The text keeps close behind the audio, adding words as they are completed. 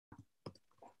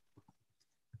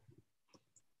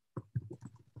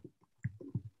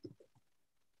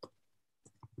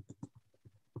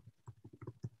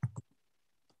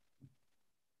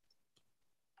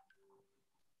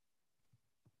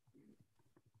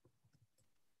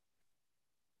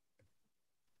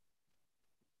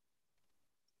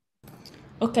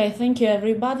Okay, thank you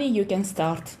everybody. You can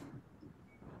start.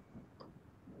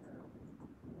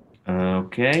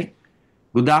 Okay.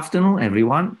 Good afternoon,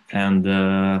 everyone, and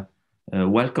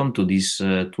welcome to this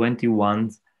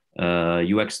 21st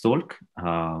UX Talk.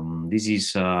 This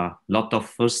is a lot of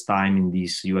first time in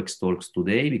these UX Talks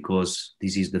today because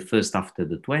this is the first after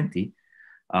the 20.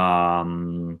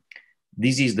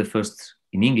 This is the first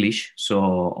in English,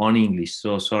 so on English.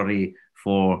 So sorry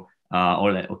for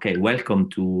all. Okay, welcome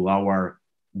to our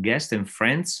guests and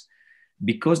friends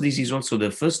because this is also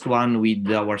the first one with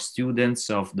our students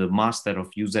of the Master of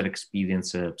User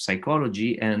Experience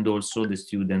Psychology and also the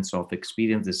students of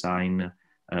Experience Design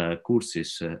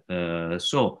courses. The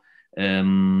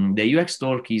UX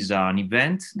Talk is an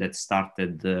event that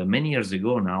started many years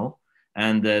ago now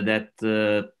and that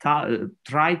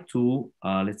try to,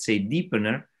 let's say,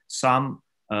 deepen some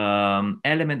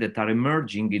elements that are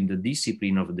emerging in the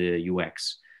discipline of the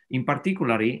UX. In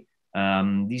particular,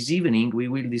 this evening, we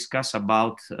will discuss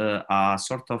about a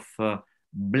sort of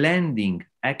blending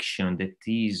action that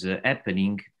is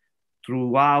happening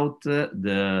throughout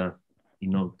the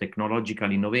technological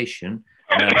innovation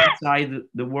inside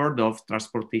the world of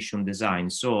transportation design.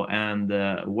 So, and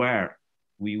where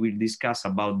we will discuss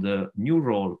about the new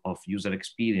role of user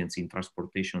experience in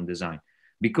transportation design,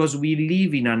 because we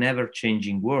live in an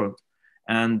ever-changing world,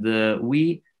 and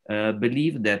we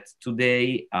believe that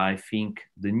today, I think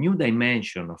the new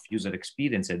dimension of user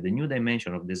experience and the new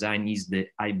dimension of design is the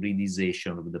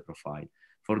hybridization of the profile.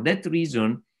 For that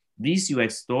reason, this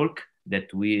UX talk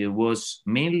that was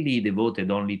mainly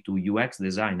devoted only to UX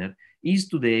designer is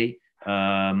today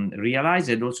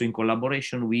realized also in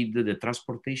collaboration with the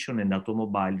transportation and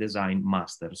automobile design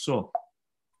master. So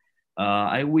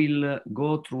I will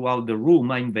go throughout the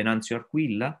room. I'm Venanzio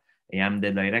Arquilla. I am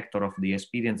the director of the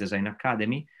Experience Design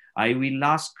Academy. I will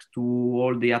ask to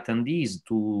all the attendees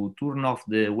to turn off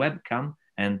the webcam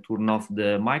and turn off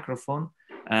the microphone,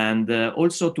 and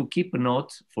also to keep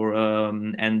note for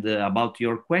about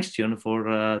your question for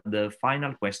the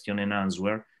final question and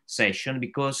answer session,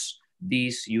 because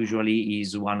this usually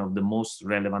is one of the most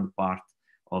relevant part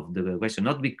of the question.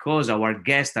 Not because our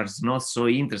guests are not so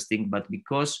interesting, but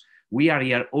because we are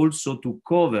here also to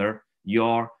cover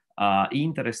your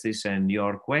interests and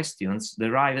your questions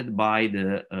derived by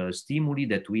the stimuli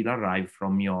that will arrive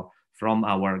from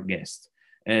our guest.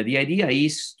 The idea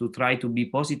is to try to be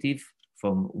positive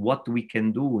from what we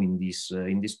can do in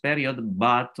this period,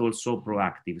 but also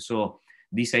proactive. So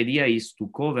this idea is to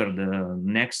cover the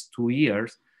next 2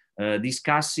 years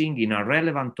discussing in a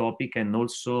relevant topic and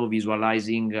also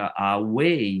visualizing a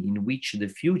way in which the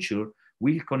future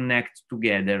will connect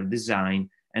together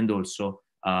design and also,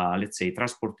 let's say,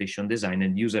 transportation design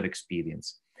and user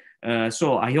experience.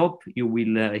 So I hope you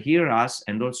will hear us,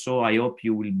 and also I hope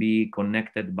you will be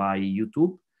connected by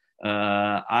YouTube.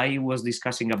 I was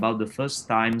discussing about the first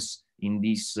times in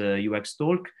this UX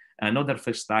talk. Another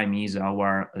first time is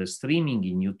our streaming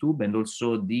in YouTube, and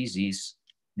also this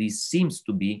seems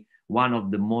to be one of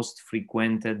the most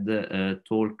frequented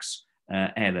talks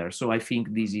ever. So I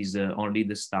think this is only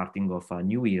the starting of a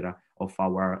new era of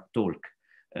our talk.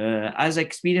 As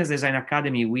Experience Design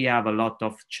Academy, we have a lot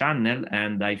of channel,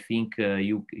 and I think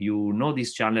you know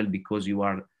this channel because you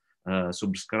are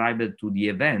subscribed to the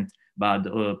event. But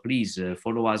please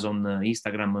follow us on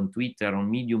Instagram, on Twitter, on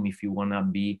Medium if you want to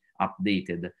be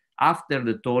updated. After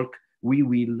the talk, we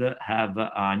will have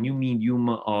a new medium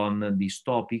on this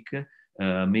topic,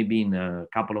 maybe in a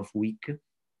couple of weeks,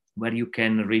 where you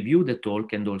can review the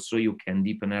talk and also you can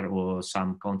deepen or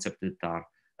some concepts that are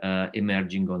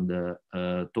emerging on the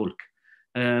talk.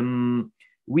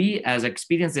 We, as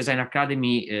Experience Design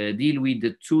Academy, deal with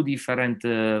the two different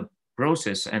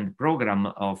process and program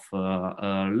of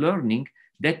learning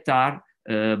that are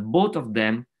both of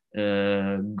them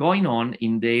going on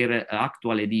in their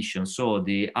actual edition. So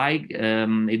the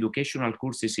educational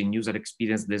courses in user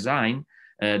experience design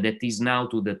that is now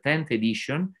to the 10th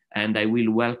edition, and I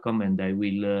will welcome and I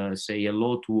will say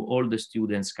hello to all the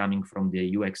students coming from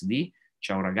the UXD.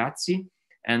 Ciao ragazzi.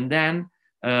 And then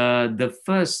the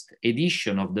first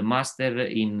edition of the Master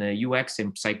in UX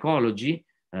and Psychology.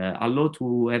 Hello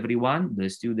to everyone, the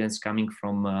students coming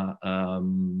from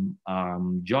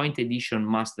joint edition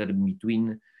master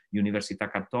between Università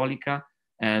Cattolica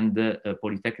and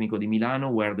Politecnico di Milano,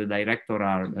 where the director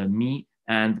are me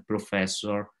and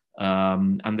Professor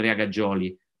Andrea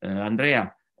Gaggioli.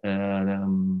 Andrea,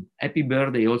 happy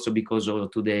birthday also because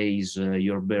today is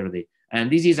your birthday. And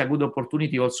this is a good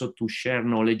opportunity also to share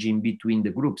knowledge in between the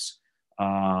groups.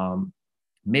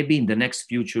 Maybe in the next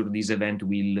future, this event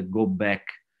will go back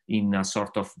in a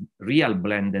sort of real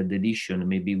blended edition,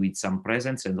 maybe with some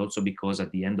presents, and also because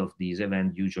at the end of this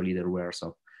event, usually there were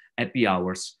some happy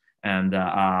hours and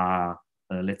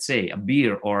let's say a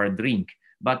beer or a drink.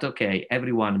 But okay,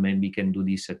 everyone maybe can do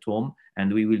this at home,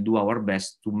 and we will do our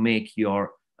best to make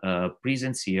your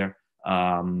presence here,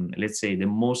 let's say, the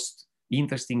most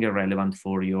interesting and relevant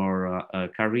for your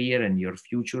career and your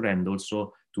future, and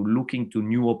also to look into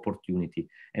new opportunity.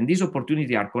 And these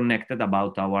opportunities are connected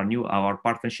about our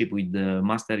partnership with the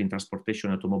Master in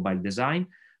Transportation Automobile Design.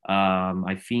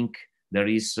 I think there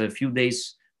is a few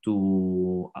days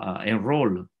to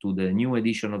enroll to the new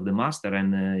edition of the Master,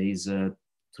 and is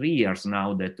 3 years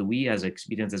now that we as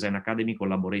Experience Design Academy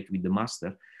collaborate with the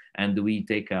Master, and we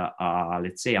take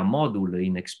let's say a module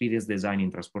in experience design in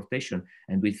transportation,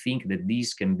 and we think that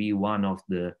this can be one of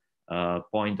the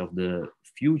point of the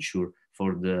future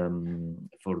for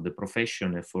the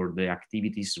profession and for the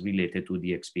activities related to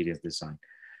the experience design.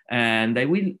 And I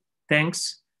will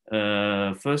thanks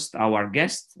first our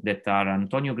guests that are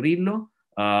Antonio Grillo.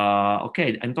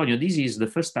 Okay, Antonio, this is the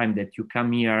first time that you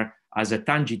come here as a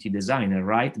Tangity designer,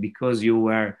 right? Because you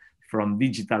were from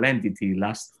Digital Entity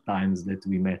last times that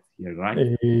we met here,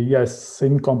 right? Yes,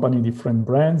 same company, different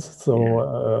brands. So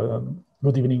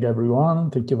good evening, everyone.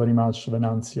 Thank you very much,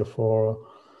 Venanzio, for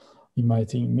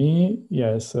inviting me.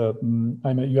 Yes, I'm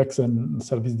a UX and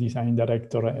Service Design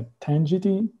Director at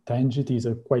Tangity. Tangity is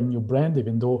a quite new brand,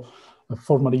 even though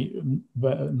formerly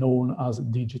known as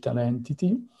Digital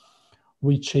Entity.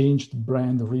 We changed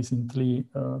brand recently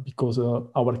because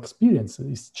our experience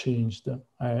is changed,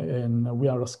 and we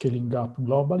are scaling up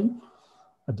globally.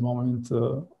 At the moment,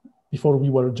 before we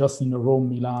were just in Rome,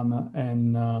 Milan,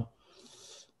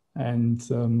 and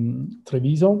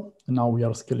Treviso. And now we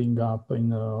are scaling up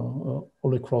in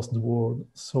all across the world.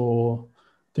 So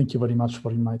thank you very much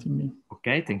for inviting me.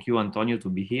 Okay, thank you, Antonio, to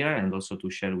be here and also to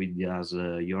share with us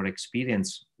your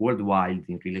experience worldwide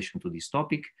in relation to this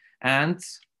topic. And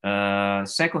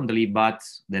secondly, but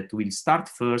that will start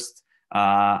first,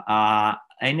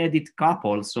 an edit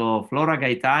couple. So Flora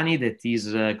Gaetani, that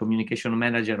is communication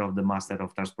manager of the Master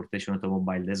of Transportation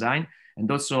Automobile Design, and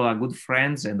also a good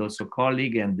friend and also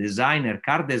colleague and designer,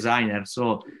 car designer.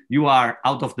 So you are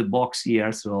out of the box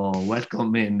here. So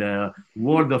welcome in the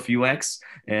world of UX.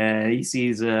 This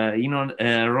is Inon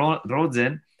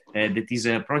Rosen, that is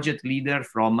a project leader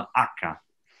from ACCA.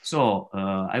 So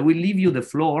I will leave you the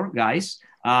floor, guys.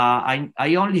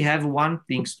 I only have one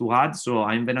thing to add. So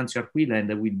I'm Venanzio Aquila,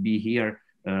 and I will be here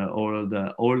all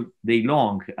day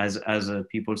long, as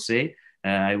people say.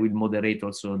 I will moderate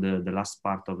also the last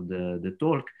part of the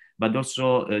talk, but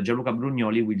also Gianluca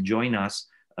Brugnoli will join us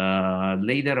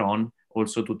later on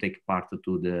also to take part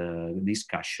to the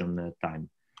discussion time.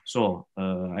 So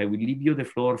I will leave you the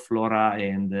floor, Flora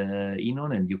and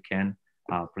Inon, and you can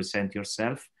present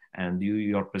yourself and do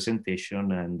your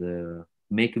presentation and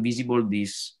make visible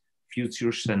this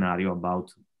future scenario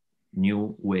about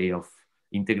new way of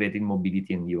integrating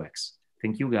mobility and UX.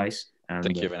 Thank you, guys. And,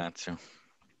 thank you, Venanzio.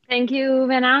 Thank you,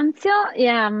 Venanzio.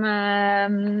 Yeah,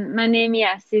 my name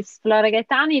is Flora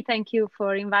Gaetani. Thank you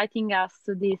for inviting us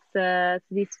to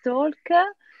this talk.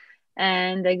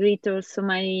 And I greet also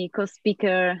my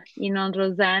co-speaker, Inon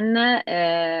Rosen.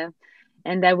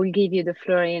 And I will give you the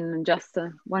floor in just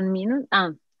 1 minute.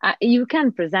 You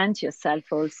can present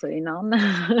yourself also, Inon.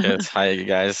 Yes, hi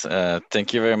guys.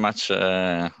 Thank you very much,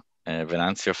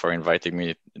 Venanzio, for inviting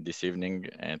me this evening.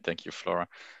 And thank you, Flora.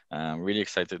 I'm really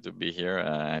excited to be here.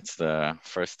 It's the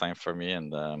first time for me,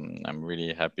 and I'm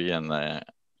really happy. And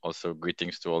also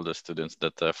greetings to all the students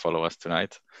that follow us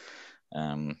tonight.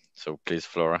 So please,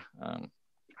 Flora.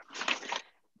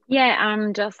 Yeah,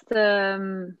 I'm just a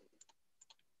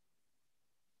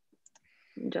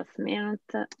minute.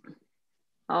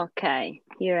 Okay,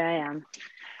 here I am.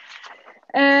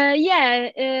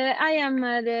 I am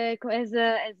as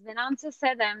Venanzio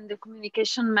said, I'm the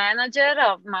communication manager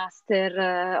of Master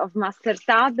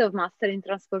TAD, of Master in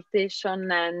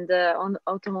Transportation and on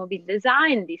Automobile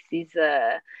Design. This is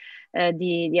the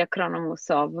acronyms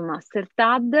of Master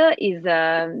TAD.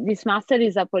 This master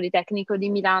is a Politecnico di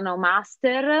Milano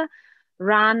master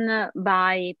run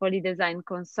by POLI.design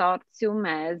Consortium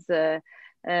as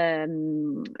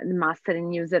Master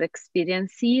in User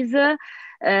Experiences.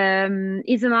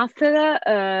 Is a master,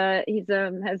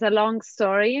 has a long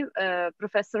story.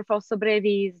 Professor Fausto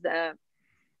Brevi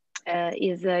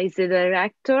is the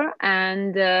director,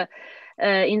 and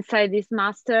inside this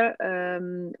master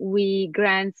we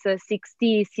grant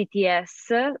 60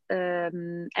 CTS,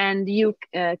 and you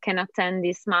can attend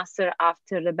this master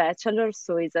after the bachelor,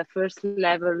 so it's a first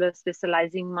level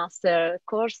specializing master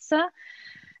course.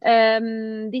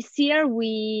 This year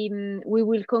we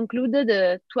will conclude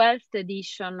the 12th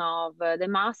edition of the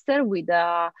master with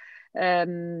a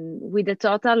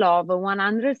total of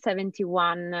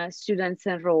 171 students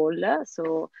enrolled.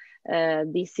 So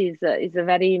this is a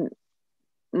very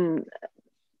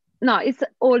no, it's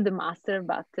all the master,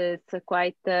 but it's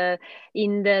quite,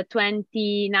 in the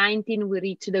 2019, we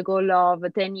reached the goal of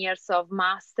 10 years of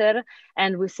master,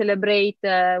 and we celebrate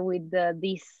with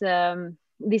this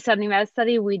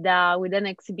anniversary with an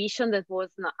exhibition that was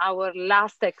our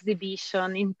last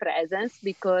exhibition in presence,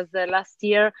 because last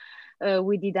year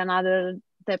we did another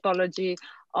typology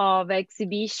of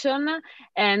exhibition,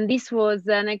 and this was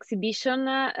an exhibition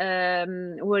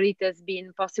where it has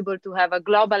been possible to have a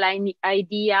global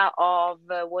idea of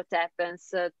what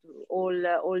happens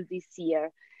all this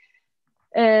year.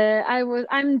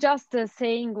 I'm just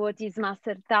saying what is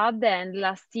Master TAD, and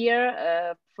last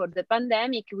year for the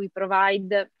pandemic we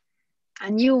provide a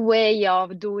new way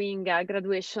of doing a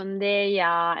graduation day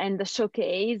and a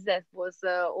showcase that was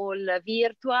all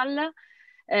virtual.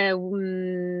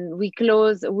 We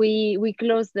closed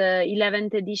the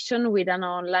 11th edition with an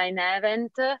online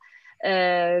event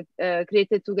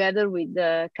created together with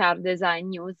the Car Design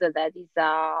News, that is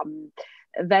a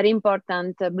very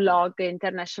important blog,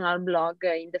 international blog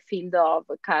in the field of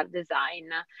car design.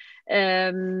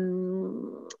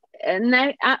 And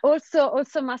also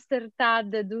Master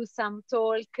TAD do some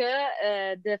talk.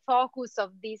 The focus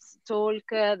of this talk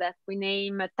that we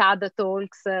name TAD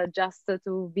Talks, just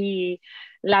to be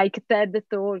like TED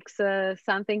Talks,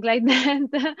 something like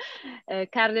that.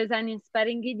 Car design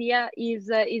inspiring idea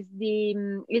is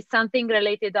something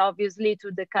related obviously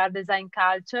to the car design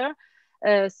culture.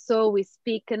 So we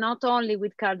speak not only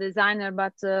with car designer,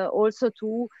 but also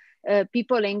to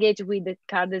people engaged with the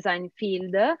car design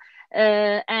field.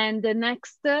 And the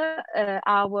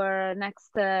our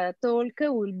next talk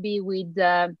will be with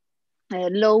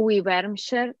Lowy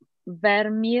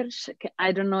Vermeersch.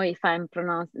 I don't know if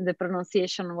the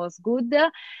pronunciation was good. Who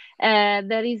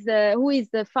is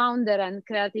the founder and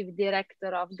creative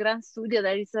director of Grand Studio.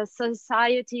 There is a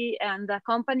society and a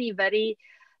company very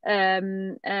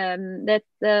that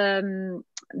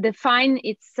define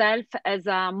itself as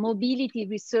a mobility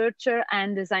researcher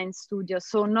and design studio.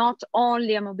 So not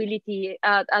only a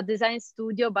design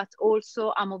studio, but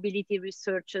also a mobility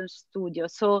researcher studio.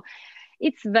 So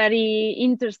it's very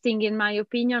interesting, in my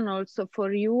opinion, also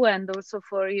for you and also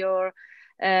for your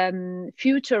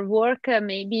future work,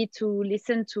 maybe to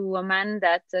listen to a man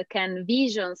that can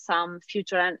vision some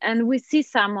future, and we see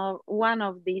one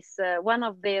of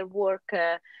their work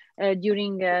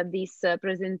during this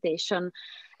presentation.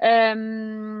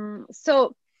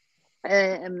 So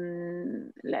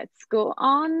let's go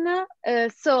on.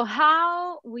 So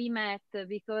how we met,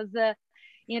 because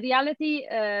in reality,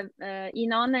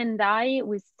 Inon and I,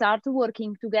 we started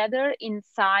working together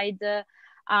inside a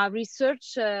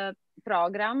research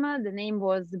program. The name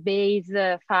was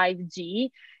BASE 5G,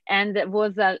 and it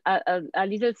was a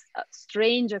little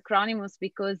strange acronym,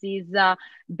 because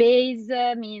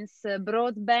BASE means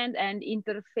broadband and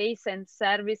interface and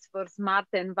service for smart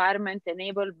environment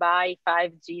enabled by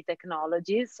 5G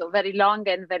technologies. So very long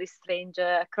and very strange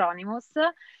acronyms.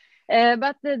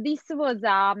 But this was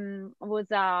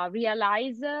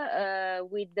realized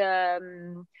with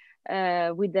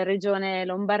the Regione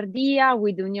Lombardia,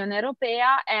 with Unione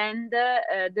Europea, and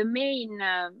the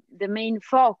main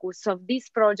focus of this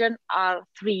project are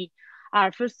three.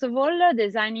 First of all,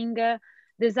 design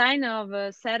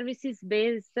of services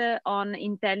based on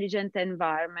intelligent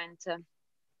environment.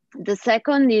 The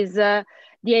second is the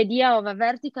idea of a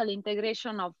vertical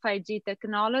integration of 5G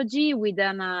technology with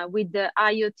the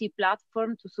IoT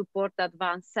platform to support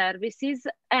advanced services,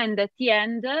 and at the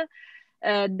end,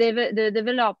 the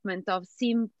development of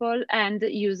simple and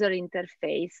user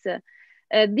interface.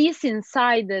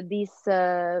 Inside this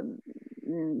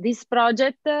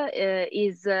project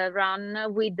is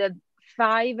run with the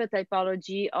 5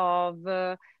 typology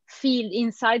of field,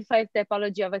 inside 5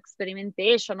 typology of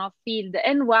experimentation of field,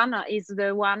 and one is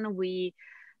the one we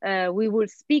will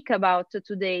speak about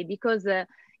today, because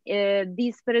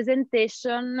this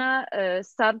presentation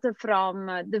started from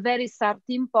the very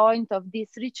starting point of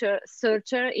this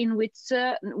researcher, in which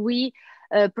we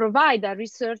provide a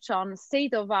research on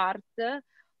state of art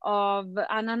of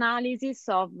an analysis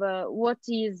of what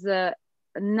is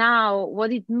now, what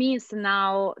it means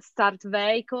now start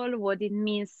vehicle, what it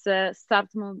means smart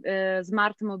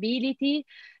mobility,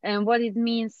 and what it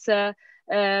means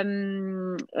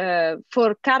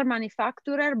for car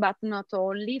manufacturer, but not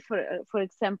only. For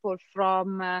example,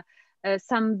 from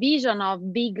some vision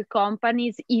of big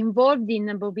companies involved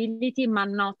in mobility, but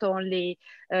not only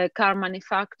car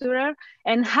manufacturer,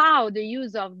 and how the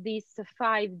use of this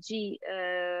 5G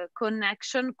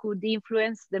connection could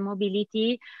influence the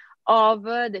mobility of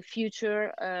the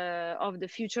future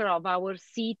of our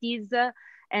cities,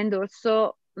 and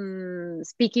also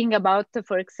speaking about,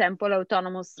 for example,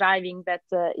 autonomous driving, that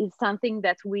is something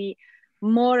that we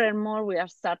more and more we are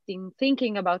starting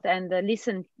thinking about and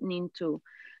listening to.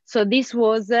 So this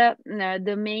was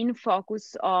the main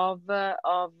focus of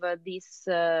this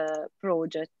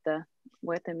project.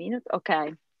 Wait a minute.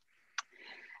 Okay.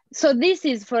 So this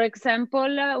is, for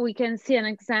example, we can see an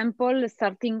example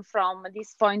starting from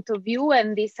this point of view,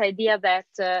 and this idea that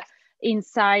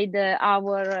inside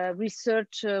our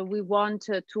research we want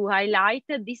to highlight.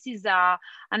 This is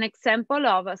an example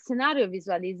of a scenario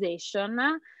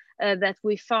visualization that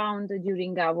we found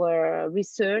during our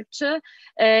research,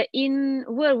 in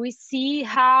where we see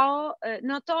how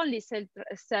not only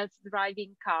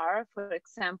self-driving car, for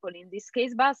example, in this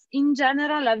case, but in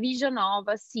general a vision of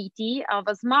a city, of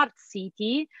a smart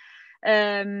city,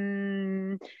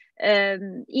 in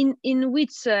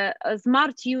which a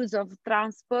smart use of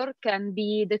transport can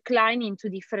be declined into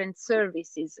different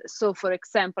services. So, for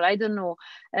example, I don't know,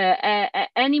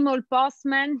 animal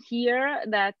postman here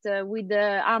that with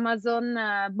the Amazon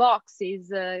box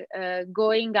is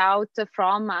going out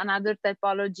from another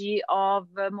typology of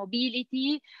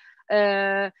mobility,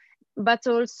 but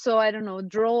also, I don't know,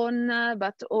 drone,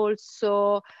 but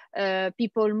also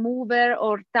people mover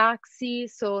or taxi,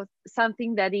 so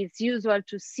something that is usual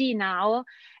to see now.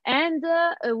 And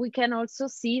we can also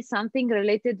see something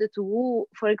related to,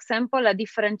 for example, a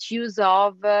different use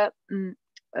of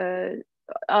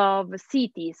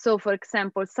cities. So, for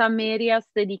example, some areas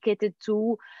dedicated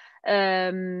to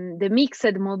the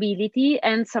mixed mobility,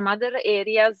 and some other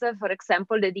areas, for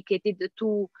example, dedicated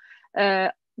to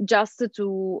just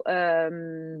to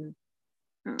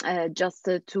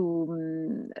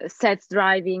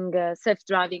self-driving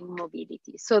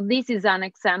mobility. So this is an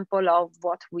example of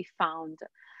what we found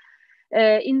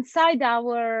inside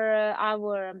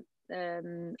our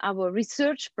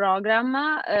research program.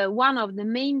 One of the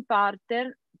main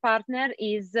partner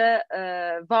is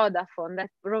Vodafone, that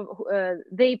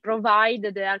they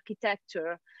provide the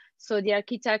architecture. So the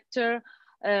architecture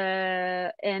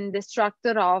and the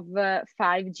structure of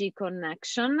 5G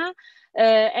connection.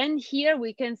 And here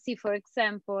we can see, for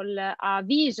example, a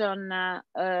vision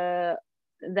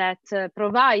that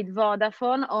provide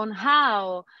Vodafone on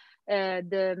how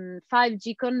the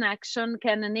 5G connection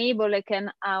can enable,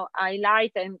 can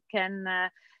highlight, and can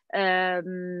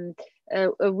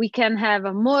we can have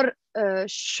a more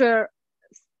sure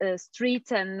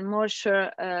streets and more sure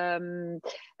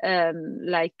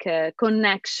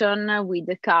connection with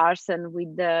the cars and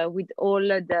with all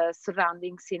the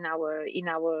surroundings in our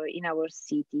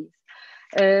cities.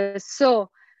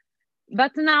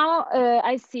 But now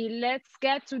I see, let's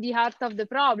get to the heart of the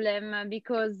problem,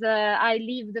 because I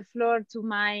leave the floor to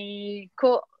my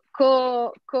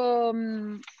co-speaker,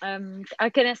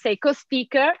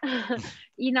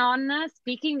 Inon,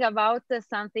 speaking about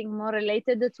something more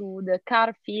related to the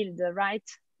car field, right,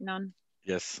 Inon?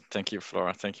 Yes, thank you,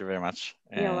 Flora. Thank you very much.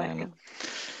 You're welcome.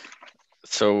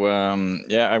 So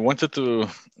yeah, I wanted to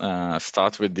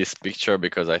start with this picture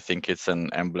because I think it's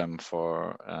an emblem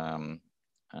for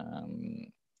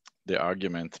the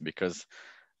argument, because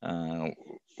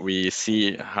we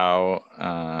see how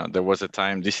there was a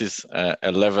time, this is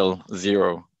a level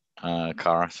 0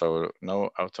 car, so no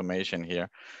automation here.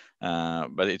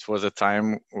 But it was a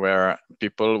time where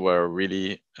people were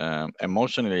really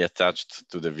emotionally attached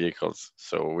to the vehicles.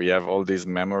 So we have all these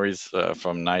memories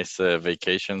from nice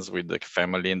vacations with the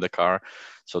family in the car.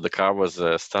 So the car was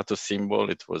a status symbol.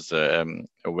 It was a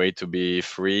way to be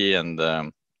free and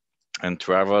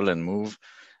travel and move.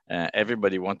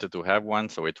 Everybody wanted to have one,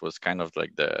 so it was kind of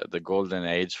like the golden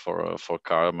age for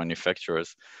car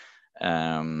manufacturers.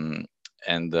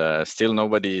 And still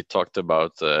nobody talked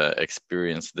about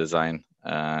experience design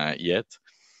yet.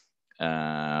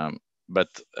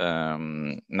 But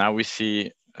now we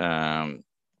see an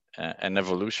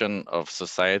evolution of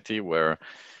society where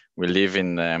we live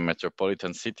in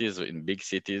metropolitan cities, in big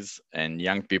cities, and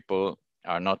young people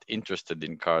are not interested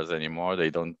in cars anymore. They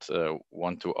don't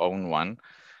want to own one.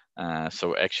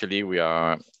 So actually we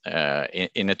are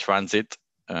in a transit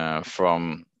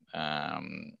from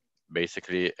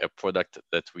basically a product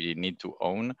that we need to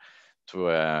own to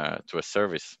a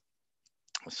service.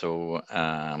 So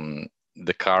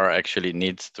the car actually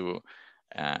needs to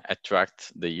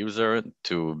attract the user,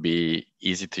 to be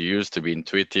easy to use, to be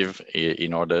intuitive,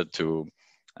 in order to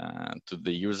to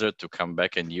the user to come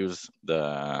back and use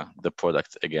the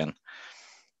product again.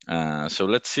 So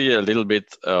let's see a little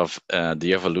bit of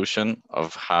the evolution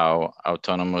of how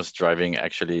autonomous driving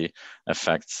actually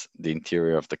affects the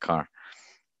interior of the car.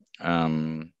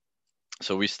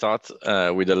 So we start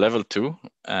with a level 2.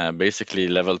 Basically,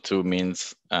 level 2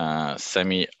 means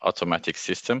semi-automatic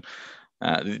system.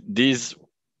 This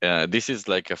is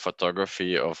like a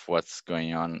photography of what's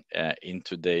going on in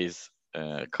today's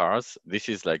cars. This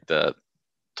is like the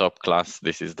top class.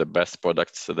 This is the best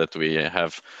products that we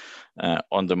have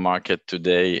on the market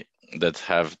today that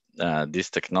have this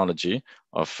technology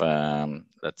of,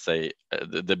 let's say,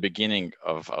 the beginning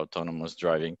of autonomous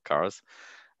driving cars.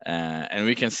 And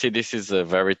we can see this is a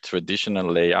very traditional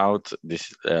layout.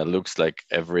 This looks like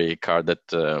every car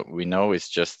that we know is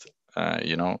just,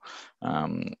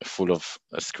 full of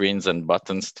screens and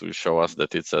buttons to show us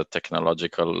that it's a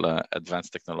technological,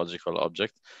 advanced technological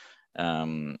object.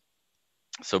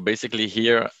 So basically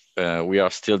here, we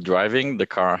are still driving. The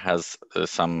car has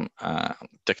some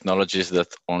technologies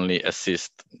that only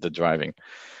assist the driving,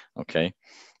 okay?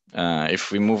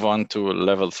 If we move on to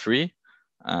level 3,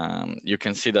 you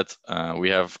can see that we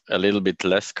have a little bit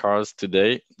less cars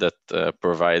today that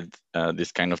provide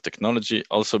this kind of technology,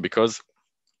 also because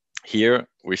here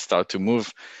we start to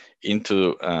move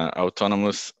into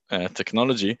autonomous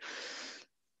technology,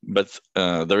 but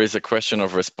there is a question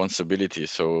of responsibility.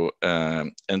 So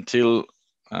until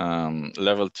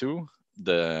level 2,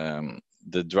 the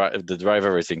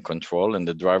driver is in control and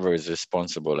the driver is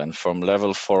responsible, and from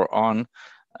level 4 on,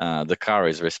 the car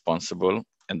is responsible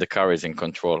and the car is in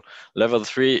control. Level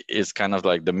 3 is kind of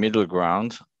like the middle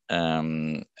ground.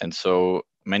 And so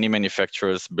many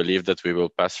manufacturers believe that we will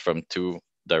pass from 2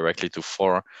 directly to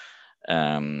 4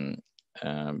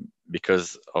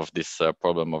 because of this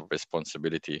problem of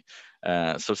responsibility.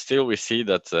 So still we see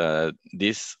that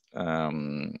this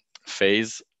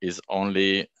phase is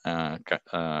only a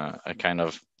kind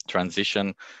of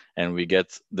transition, and we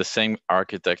get the same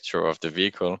architecture of the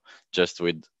vehicle, just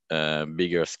with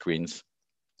bigger screens.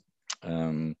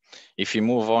 If you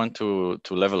move on to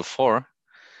level 4,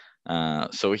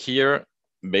 so here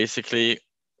basically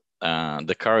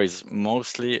the car is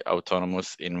mostly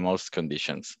autonomous in most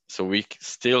conditions. So we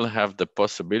still have the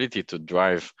possibility to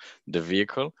drive the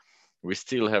vehicle. We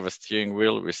still have a steering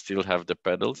wheel, we still have the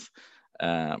pedals,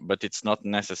 but it's not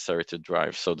necessary to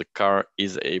drive. So the car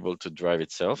is able to drive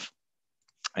itself.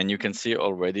 And you can see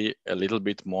already a little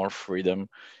bit more freedom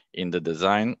in the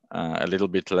design, a little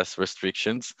bit less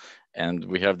restrictions. And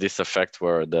we have this effect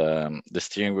where the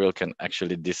steering wheel can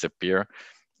actually disappear,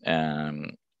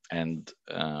 and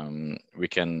we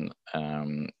can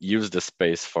use the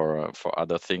space for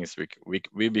other things.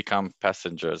 We become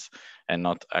passengers and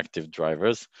not active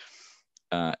drivers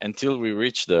until we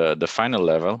reach the final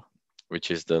level,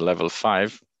 which is the level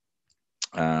 5,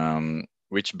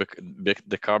 which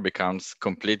the car becomes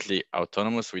completely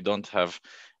autonomous. We don't have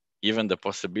even the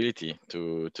possibility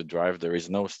to drive. There is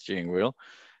no steering wheel.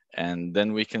 And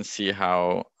then we can see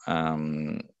how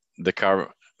the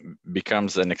car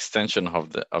becomes an extension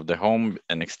of the home,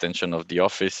 an extension of the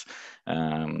office.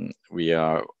 We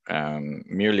are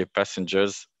merely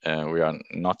passengers. We are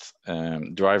not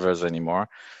drivers anymore.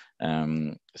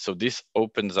 So this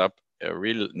opens up a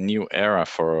real new era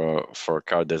for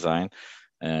car design.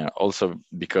 Also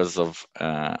because of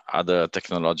other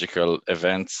technological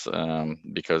events,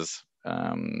 because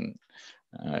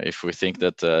if we think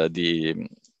that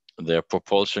the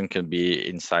propulsion can be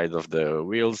inside of the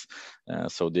wheels,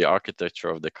 so the architecture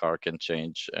of the car can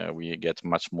change. We get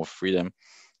much more freedom.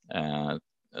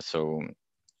 So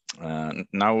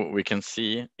now we can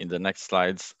see in the next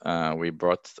slides, we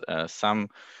brought some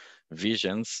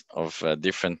visions of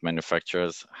different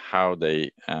manufacturers, how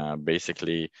they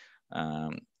basically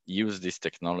use this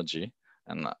technology,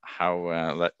 and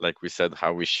how, like we said,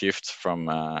 how we shift from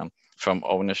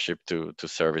ownership to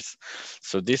service.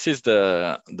 So this is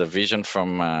the vision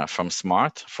from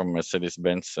Smart, from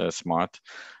Mercedes-Benz Smart.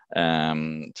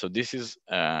 So this is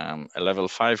a level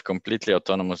 5 completely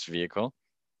autonomous vehicle.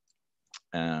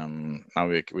 Now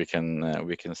we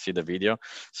can see the video.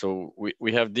 So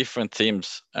we have different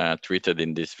themes treated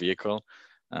in this vehicle.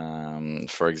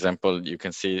 For example, you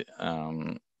can see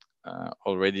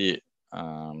already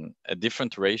a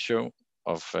different ratio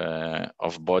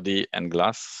of body and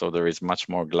glass. So there is much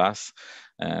more glass,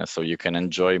 so you can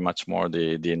enjoy much more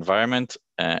the environment.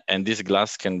 And this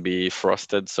glass can be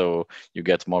frosted, so you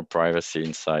get more privacy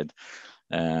inside.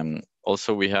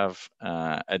 Also, we have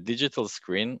a digital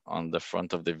screen on the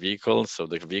front of the vehicle, so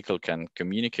the vehicle can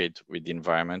communicate with the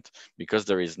environment because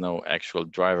there is no actual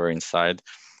driver inside.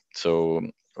 So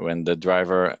when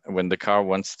the car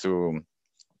wants to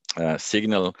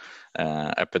signal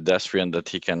a pedestrian that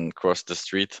he can cross the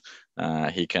street,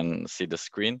 he can see the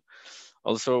screen.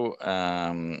 Also,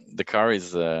 the car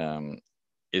is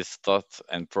thought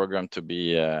and programmed to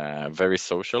be a very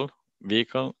social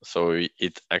vehicle. So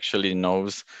it actually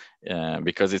knows,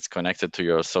 because it's connected to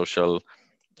your social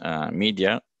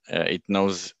media, it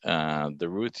knows the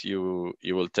route you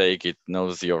will take. It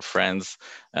knows your friends,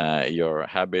 your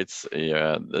habits,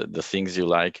 the things you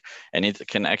like, and it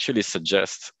can actually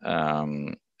suggest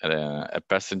a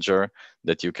passenger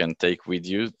that you can take with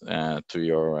you to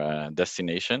your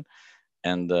destination.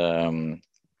 And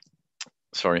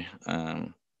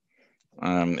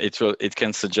it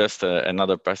can suggest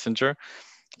another passenger.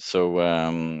 So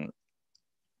I'm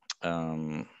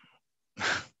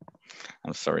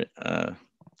sorry,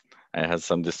 I had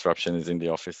some disruptions in the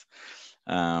office.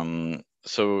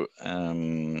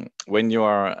 When you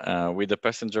are with a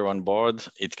passenger on board,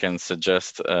 it can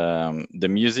suggest the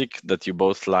music that you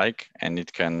both like, and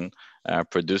it can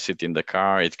produce it in the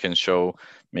car. It can show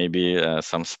maybe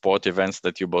some sport events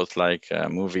that you both like,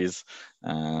 movies,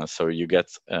 so you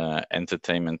get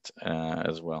entertainment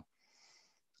as well.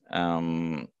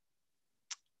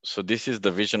 So this is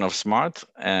the vision of smart,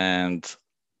 and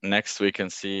next we can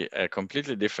see a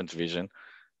completely different vision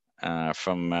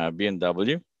from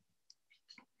BMW.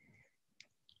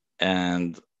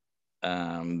 And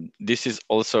this is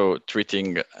also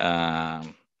treating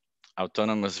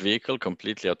autonomous vehicle,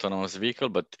 completely autonomous vehicle,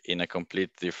 but in a complete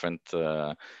different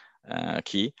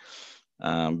key.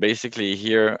 Basically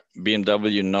here,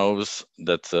 BMW knows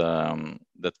that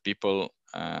that people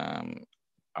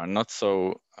are not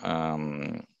so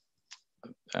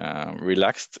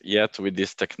relaxed yet with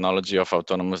this technology of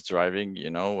autonomous driving. You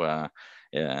know,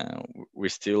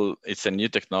 it's a new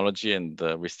technology, and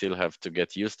we still have to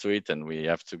get used to it, and we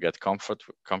have to get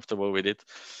comfortable with it.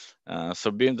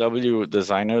 So BMW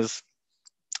designers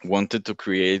wanted to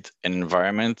create an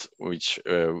environment which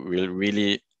will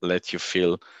really let you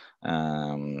feel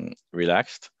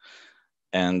relaxed,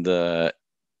 and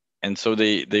so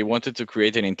they wanted to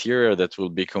create an interior that will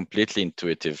be completely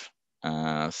intuitive.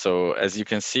 So as you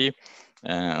can see,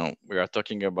 we are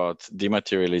talking about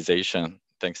dematerialization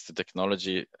thanks to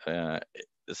technology.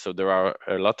 So there are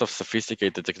a lot of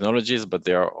sophisticated technologies, but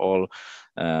they are all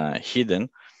hidden.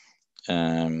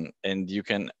 And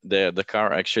the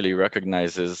car actually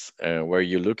recognizes where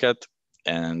you look at,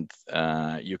 and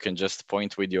you can just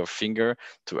point with your finger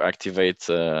to activate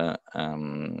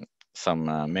some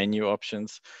menu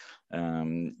options.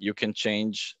 You can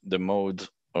change the mode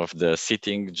of the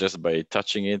seating just by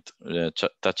touching it,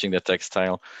 touching the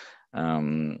textile.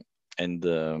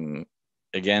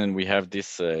 Again, we have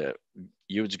this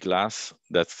huge glass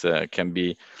that can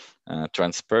be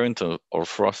transparent or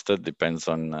frosted, depends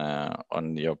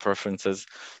on your preferences.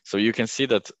 So you can see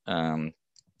that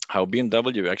how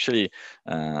BMW actually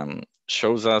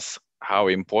shows us how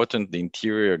important the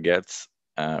interior gets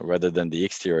rather than the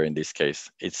exterior in this case.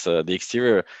 It's the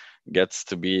exterior gets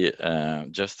to be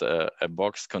just a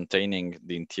box containing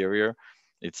the interior.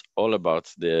 It's all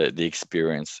about the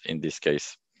experience in this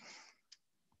case.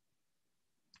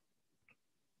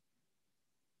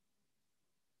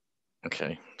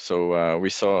 Okay, so we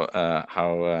saw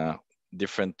how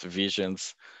different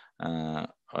visions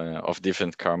of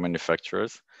different car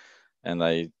manufacturers, and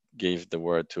I gave the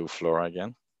word to Flora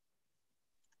again.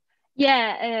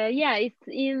 Yeah, it's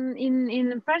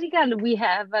in practical we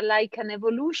have like an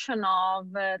evolution of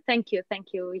thank you,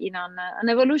 Inan, an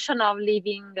evolution of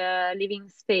living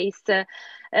space. There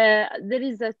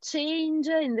is a change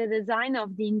in the design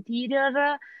of the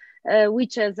interior,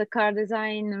 which as a car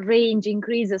design range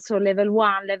increases, so level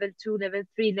 1, level 2, level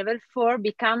 3, level 4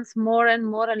 becomes more and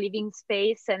more a living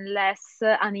space and less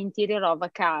an interior of a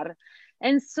car.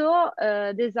 And so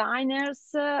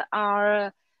designers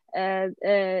are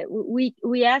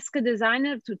we ask a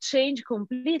designer to change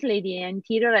completely the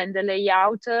interior and the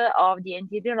layout of the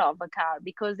interior of a car,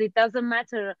 because it doesn't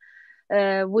matter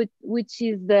which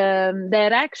is the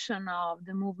direction of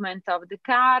the movement of the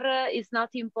car. Is not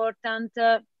important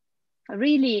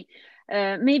really.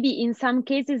 Maybe in some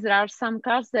cases there are some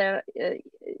cars that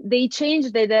they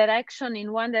change the direction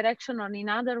in one direction or in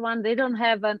another one. They don't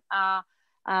have a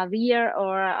rear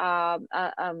or a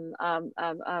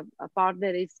part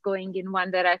that is going in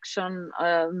one direction,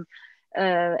 and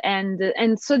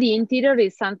so the interior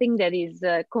is something that is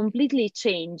completely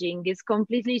changing.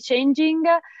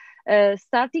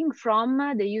 Starting from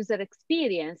the user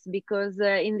experience, because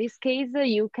in this case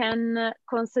you can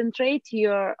concentrate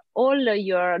all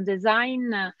your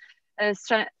design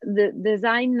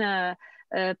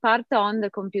part on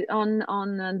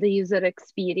the user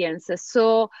experience.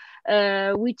 So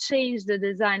we changed the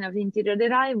design of the interior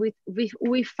design.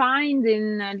 We find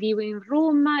in living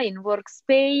room, in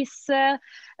workspace,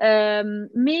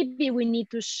 maybe we need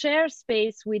to share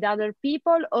space with other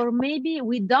people, or maybe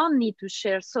we don't need to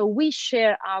share. So we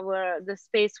share the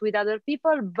space with other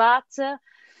people, but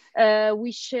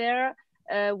we share.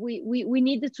 We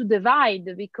needed to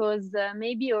divide, because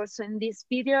maybe also in this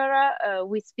period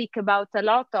we speak about a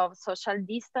lot of social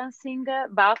distancing,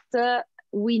 but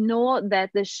we know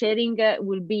that the sharing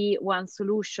will be one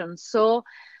solution. So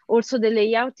also the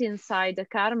layout inside the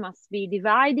car must be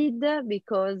divided,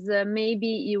 because maybe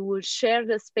you will share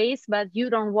the space, but you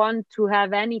don't want to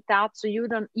have any touch. So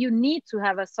you need to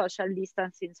have a social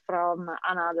distancing from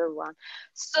another one.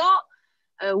 So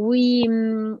we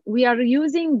are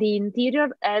using the interior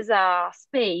as a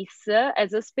space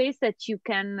that you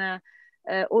can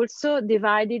also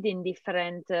divide it in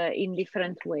different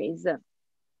ways.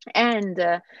 And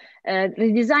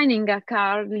redesigning a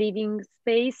car living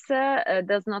space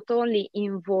does not only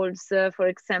involve, for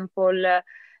example,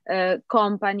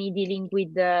 company dealing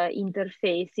with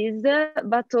interfaces,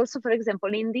 but also, for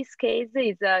example, in this case,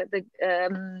 is the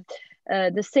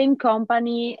same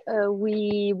company.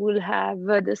 We will have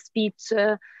the speech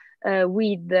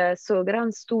with so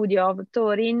Grand Studio of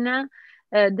Turin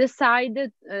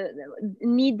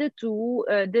need to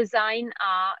design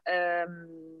a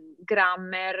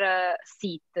grammar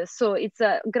seat. So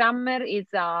Grammar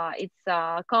is a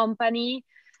company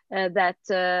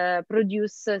that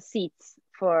produce seats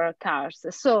for cars.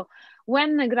 So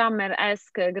when Grammar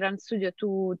asked Grand Studio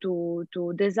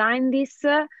to design this,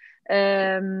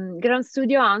 Grand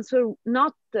Studio answered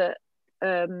not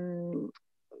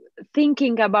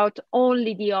thinking about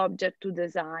only the object to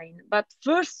design, but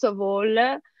first of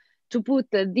all, to put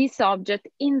this object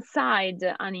inside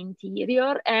an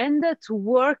interior and to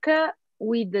work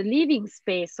with the living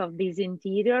space of this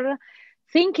interior,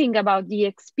 thinking about the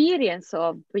experience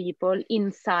of people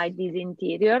inside this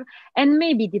interior, and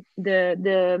maybe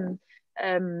the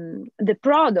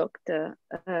product,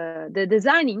 the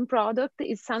designing product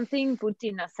is something put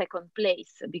in a second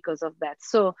place because of that.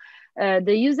 So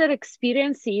the user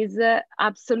experience is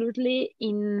absolutely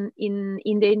in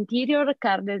the interior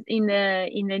in the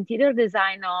interior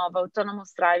design of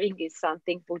autonomous driving is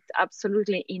something put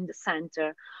absolutely in the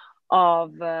center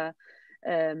of the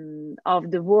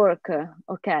work.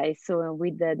 Okay, so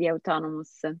with the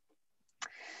autonomous.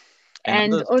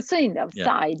 And also in the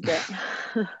outside. Yeah.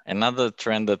 Another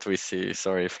trend that we see,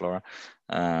 sorry, Flora,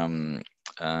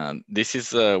 this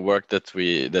is work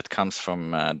that comes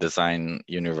from design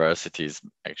universities,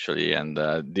 actually, and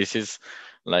this is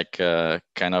like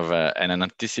kind of an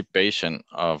anticipation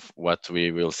of what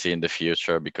we will see in the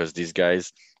future, because these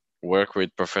guys work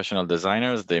with professional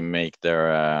designers. They make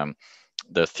their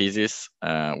thesis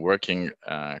working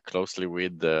closely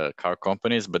with the car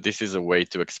companies, but this is a way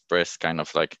to express kind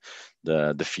of like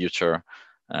the future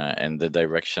and the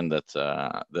direction that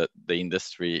that the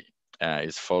industry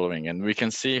is following. And we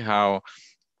can see how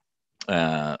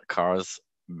cars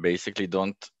basically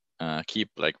don't keep,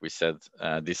 like we said,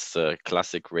 this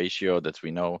classic ratio that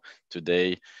we know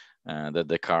today, that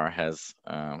the car has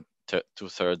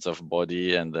 2/3 of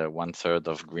body and 1/3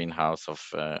 of greenhouse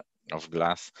of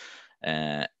glass.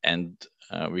 And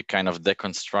we kind of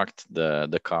deconstruct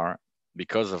the car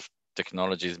because of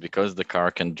technologies, because the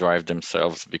car can drive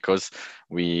themselves, because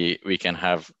we can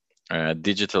have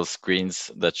digital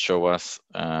screens that show us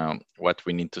what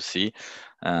we need to see.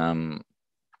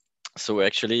 So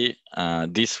actually,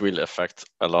 this will affect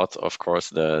a lot, of course,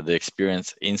 the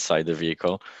experience inside the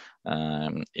vehicle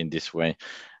in this way.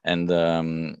 And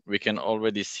we can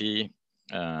already see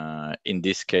in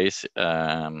this case,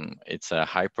 it's a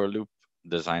Hyperloop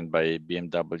designed by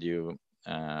BMW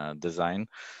Design.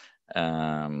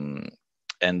 And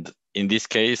in this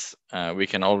case, we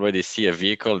can already see a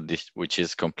vehicle which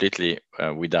is completely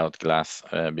without glass,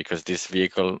 because this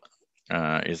vehicle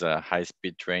is a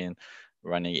high-speed train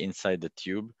running inside the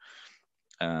tube.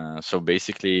 So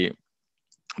basically,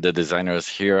 the designers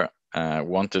here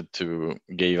wanted to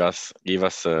give us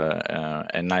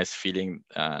a nice feeling,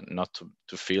 not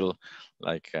to feel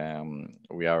like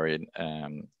we are in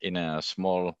a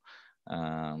small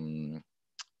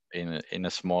in a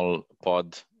small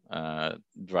pod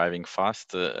driving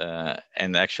fast,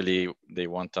 and actually they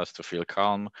want us to feel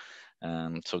calm.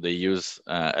 So they use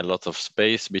a lot of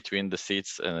space between the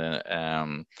seats,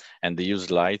 and they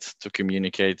use lights to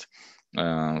communicate.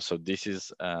 So this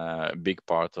is a big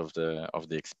part of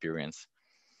the experience.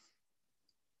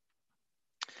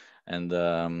 And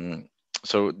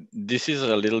so this is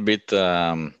a little bit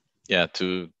yeah,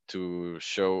 to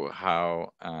show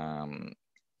how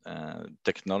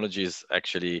technologies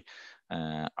actually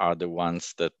are the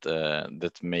ones that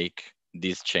that make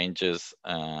these changes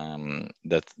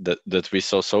that we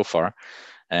saw so far,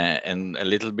 and a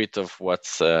little bit of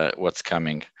what's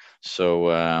coming.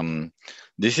 So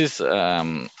this is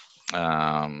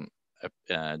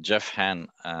Jeff Hahn.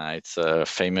 It's a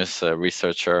famous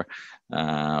researcher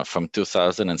from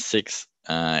 2006.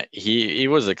 He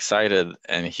was excited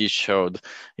and he showed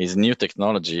his new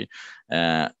technology,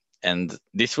 and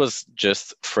this was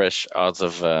just fresh out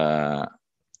of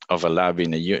a lab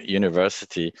in a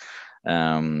university.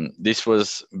 This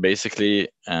was basically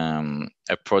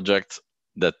a project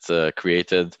that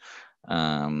created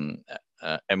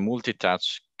a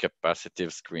multi-touch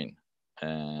capacitive screen.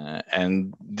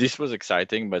 And this was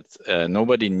exciting, but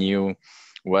nobody knew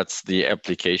what's the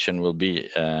application will be.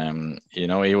 You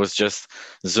know, he was just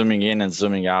zooming in and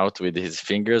zooming out with his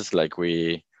fingers like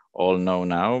we all know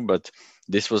now, but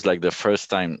this was like the first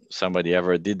time somebody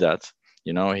ever did that.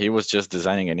 You know, he was just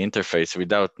designing an interface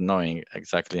without knowing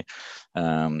exactly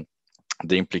the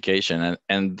implication.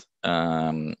 And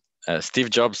Steve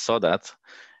Jobs saw that,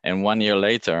 and 1 year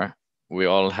later, we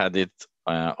all had it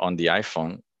on the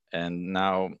iPhone. And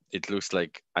now it looks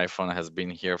like iPhone has been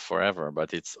here forever,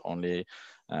 but it's only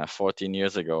 14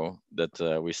 years ago that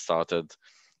we started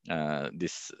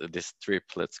this trip,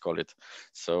 let's call it.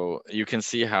 So you can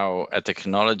see how a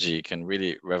technology can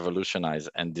really revolutionize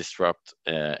and disrupt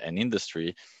an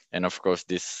industry. And of course,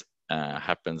 this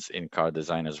happens in car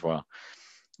design as well.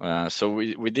 So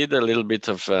we did a little bit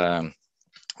of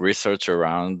research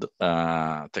around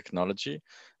technology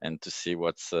and to see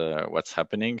what's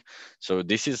happening. So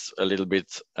this is a little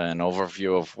bit an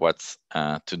overview of what's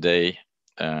today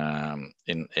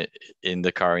in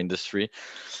the car industry.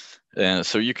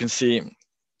 So you can see,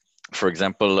 for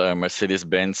example,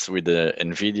 Mercedes-Benz with the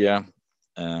NVIDIA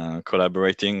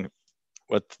collaborating.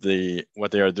 What they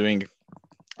are doing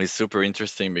is super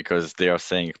interesting because they are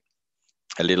saying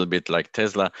a little bit like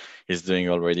Tesla is doing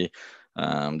already,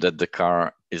 that the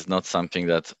car is not something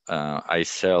that I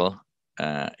sell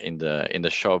in the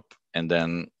shop, and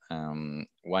then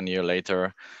 1 year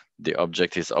later the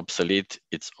object is obsolete,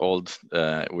 it's old,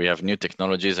 we have new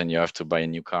technologies and you have to buy a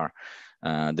new car.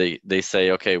 They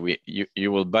say, okay,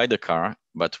 you will buy the car,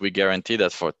 but we guarantee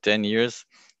that for 10 years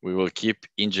we will keep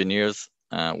engineers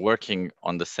working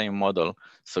on the same model,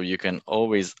 so you can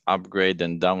always upgrade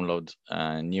and download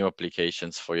new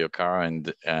applications for your car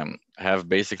and have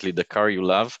basically the car you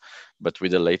love, but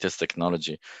with the latest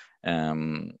technology.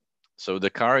 So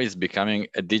the car is becoming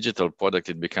a digital product.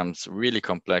 It becomes really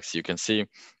complex. You can see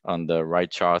on the right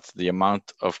chart the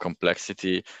amount of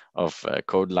complexity of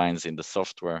code lines in the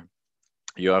software.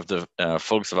 You have the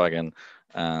Volkswagen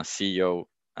CEO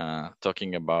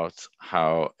talking about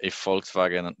how if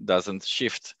Volkswagen doesn't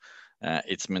shift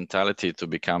its mentality to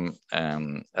become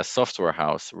a software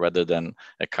house rather than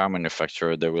a car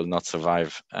manufacturer, they will not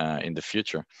survive in the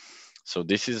future. So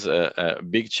this is a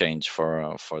big change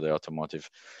for the automotive.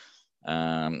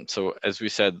 So as we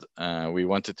said, we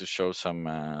wanted to show some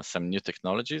new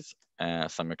technologies,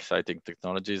 some exciting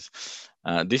technologies.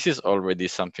 This is already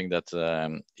something that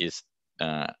is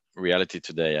reality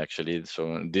today, actually.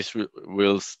 So this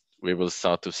we will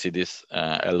start to see this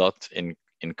a lot in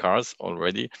cars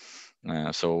already.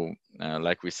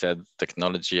 Like we said,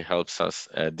 technology helps us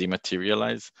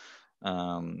dematerialize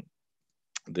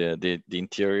the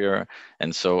interior,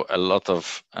 and so a lot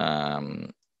of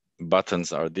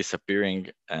buttons are disappearing,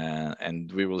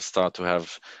 and we will start to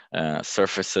have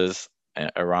surfaces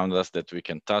around us that we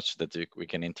can touch, that we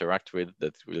can interact with,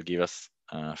 that will give us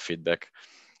feedback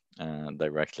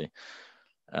directly.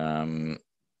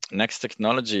 Next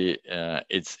technology,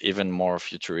 it's even more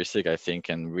futuristic, I think,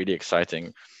 and really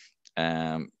exciting.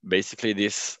 Basically,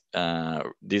 these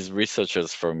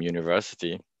researchers from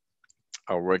university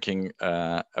are working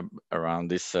around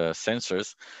these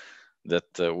sensors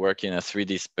that work in a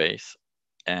 3D space,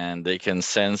 and they can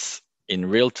sense in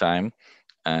real time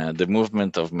the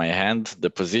movement of my hand, the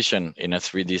position in a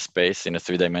 3D space, in a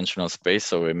three-dimensional space.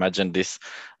 So imagine this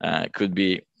could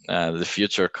be the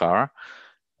future car,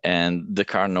 and the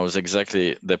car knows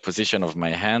exactly the position of my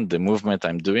hand, the movement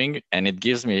I'm doing, and it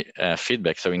gives me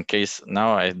feedback. So in case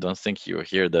now, I don't think you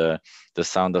hear the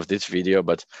sound of this video,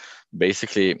 but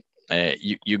basically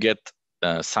you get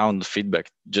sound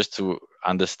feedback just to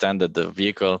understand that the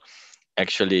vehicle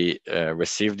actually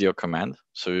received your command.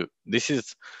 So this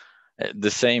is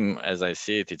the same as I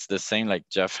see it. It's the same like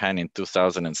Jeff Hahn in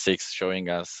 2006 showing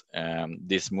us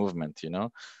this movement, you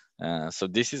know. So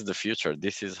this is the future.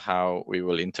 This is how we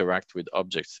will interact with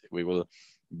objects. We will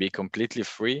be completely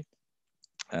free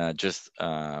just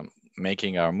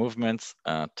making our movements,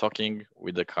 talking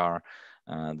with the car.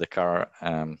 The car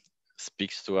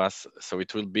speaks to us, so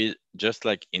it will be just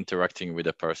like interacting with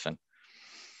a person.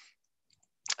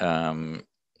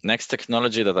 Next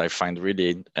technology that I find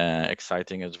really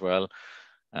exciting as well,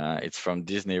 it's from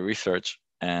Disney Research,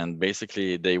 and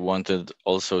basically they wanted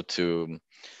also to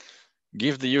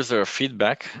give the user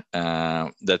feedback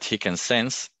that he can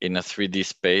sense in a 3D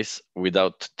space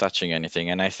without touching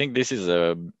anything. And I think this is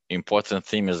an important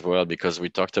theme as well, because we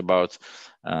talked about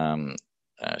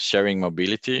sharing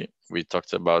mobility. We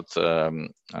talked about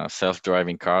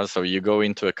self-driving cars. So you go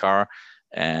into a car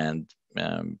and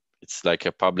it's like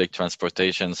a public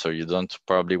transportation. So you don't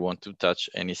probably want to touch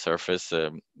any surface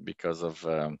because of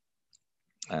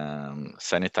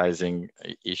sanitizing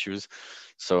issues.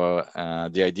 So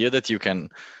the idea that you can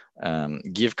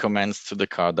give commands to the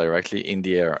car directly in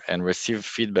the air and receive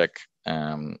feedback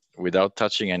without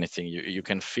touching anything, you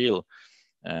can feel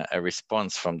a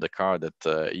response from the car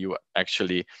that you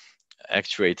actually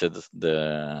actuated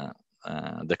the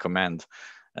command.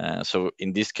 So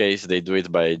in this case, they do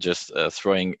it by just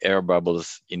throwing air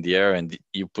bubbles in the air, and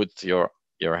you put your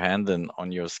hand, and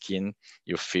on your skin,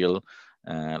 you feel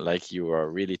like you are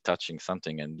really touching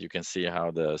something, and you can see how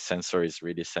the sensor is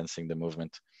really sensing the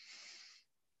movement.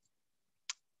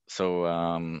 So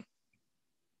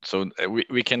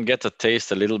we can get a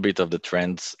taste a little bit of the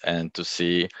trends and to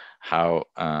see how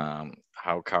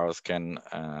cars can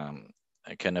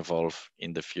evolve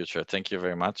in the future. Thank you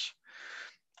very much.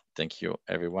 Thank you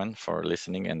everyone for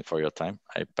listening and for your time.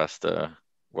 I pass the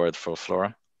word for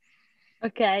Flora.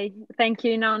 Okay, thank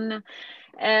you, Non.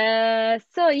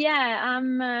 So yeah,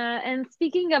 and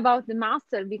speaking about the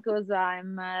master, because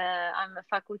I'm a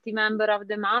faculty member of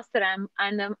the master,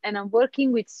 and I'm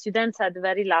working with students at the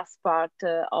very last part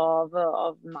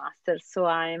of master. So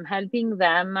I'm helping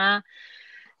them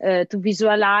to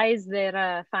visualize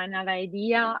their final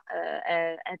idea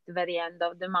at the very end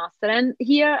of the master. And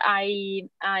here I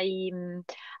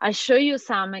show you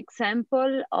some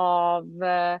example of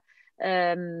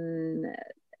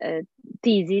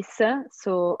thesis,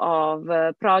 so of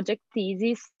project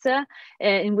thesis,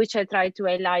 in which I try to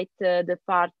highlight the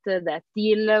part that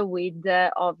deal with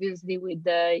obviously with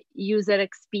the user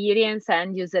experience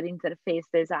and user interface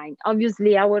design.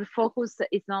 Obviously, our focus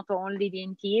is not only the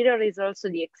interior, it's also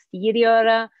the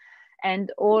exterior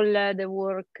and all the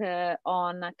work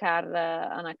on a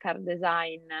car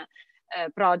design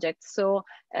project. So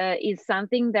it's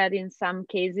something that in some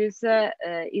cases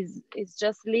is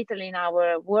just little in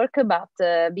our work, but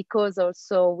because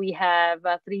also we have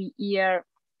a 3-year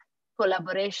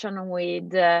collaboration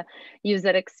with User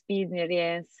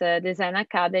Experience Design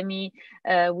Academy,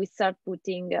 we start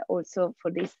putting also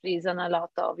for this reason a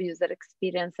lot of user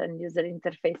experience and user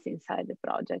interface inside the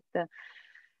project.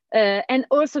 And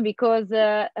also because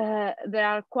they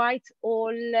are quite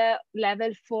all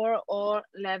level 4 or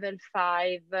level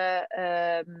 5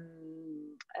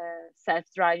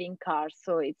 self-driving cars.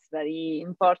 So it's very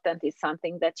important. It's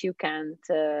something that you can't,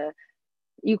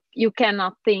 you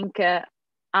cannot think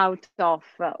out of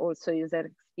also user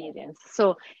experience.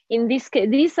 So in this case,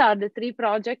 these are the 3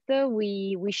 projects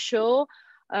we show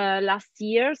last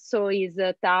year. So is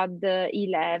TAD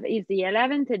 11, is the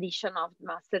 11th edition of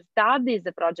Master TAD, is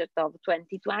the project of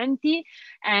 2020.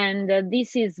 And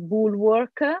this is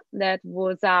Bulwark, that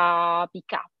was a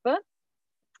pickup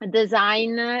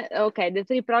design. Okay, the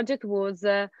 3 project was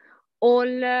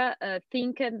all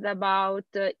thinking about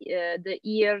the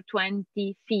year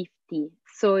 2050.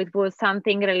 So it was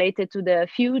something related to the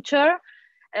future.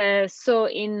 So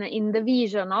in the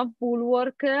vision of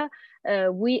Bulwark,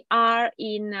 we are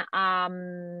in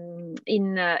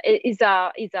is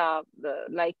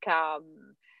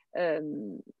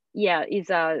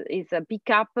a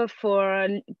pickup for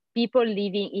people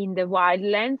living in the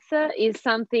wildlands. Is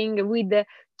something with the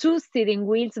 2 steering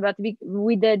wheels, but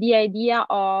with the idea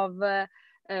of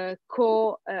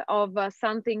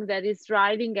something that is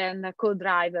driving and a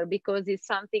co-driver, because it's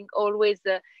something always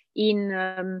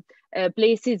in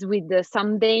places with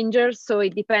some danger. So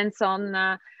it depends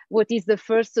on what is the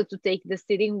first to take the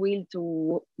steering wheel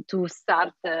to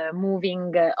start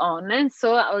moving on. And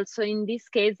so also in this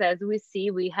case, as we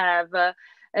see, we have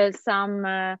some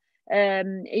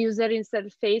user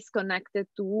interface connected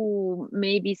to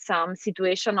maybe some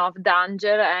situation of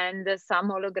danger and some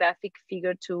holographic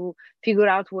figure to figure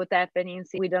out what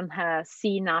happens. We don't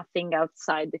see nothing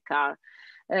outside the car.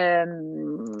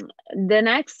 The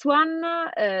next one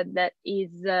that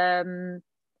is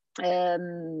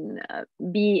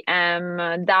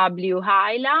BMW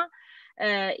Hyla.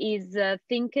 is an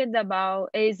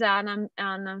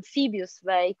amphibious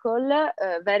vehicle,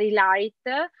 very light.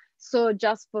 So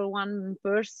just for one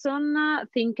person,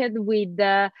 think with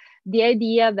the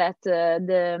idea that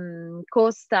the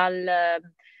coastal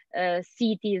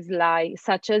cities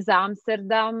such as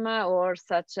Amsterdam or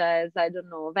such as, I don't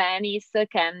know, Venice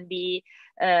can be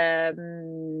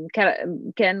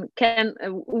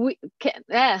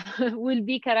will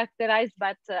be characterized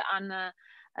by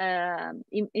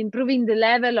improving the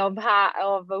level of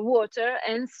water,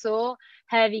 and so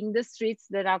having the streets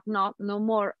that are no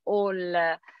more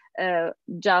all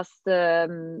just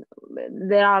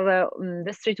there are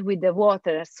the street with the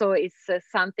water. So it's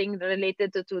something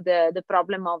related to the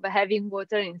problem of having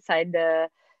water inside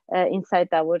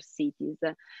our cities.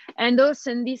 And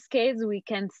also in this case, we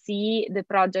can see the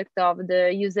project of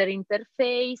the user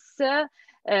interface.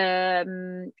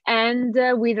 And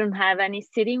we don't have any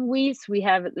steering wheels. We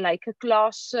have like a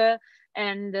cloche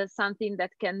and something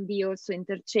that can be also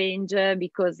interchanged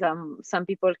because some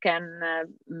people can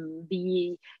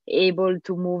be able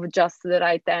to move just the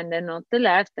right hand and not the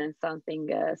left, and something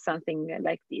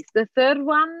like this. The third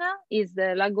one is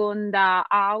the Lagonda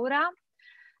Aura.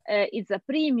 It's a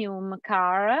premium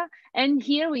car, and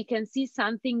here we can see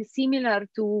something similar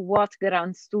to what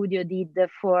Grand Studio did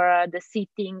for the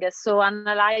seating. So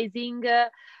analyzing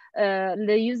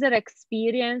the user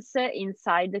experience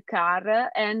inside the car,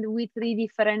 and with 3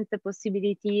 different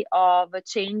possibilities of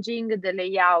changing the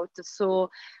layout.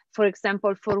 So, for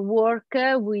example, for work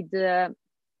with an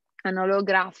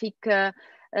holographic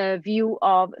view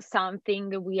of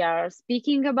something we are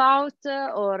speaking about,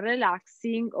 or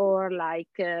relaxing, or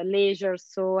like leisure.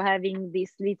 So having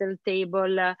this little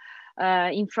table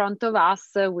in front of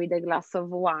us with a glass of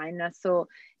wine. So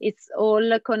it's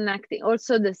all connecting.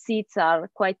 Also, the seats are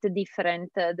quite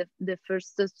different, the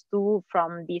first 2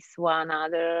 from this one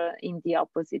other in the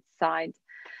opposite side.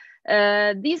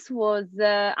 This was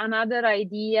another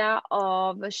idea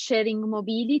of sharing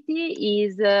mobility.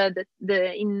 Is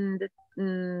in the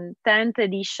 10th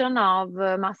edition of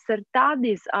Mastertad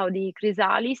is Audi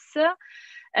Chrysalis.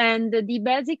 And the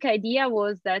basic idea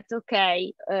was that,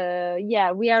 okay,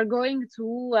 we are going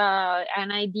to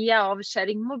an idea of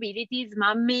sharing mobilities,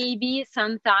 but maybe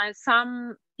sometimes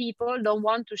some people don't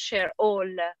want to share all.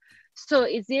 So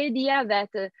it's the idea that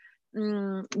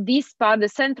this part, the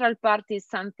central part, is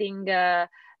something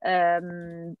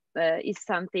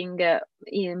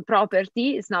in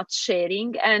property, is not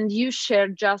sharing, and you share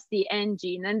just the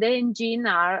engine, and the engine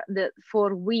are the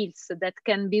 4 wheels that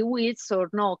can be wheels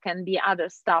or no, can be other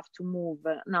stuff to move.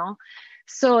 No,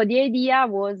 so the idea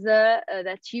was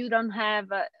that you don't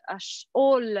have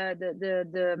all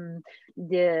the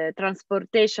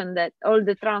transportation, that all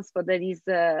the transport that is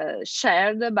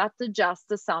shared, but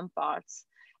just some parts.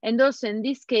 And also in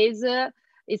this case,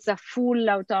 it's a full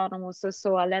autonomous,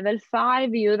 so a level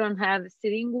 5, you don't have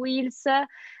steering wheels,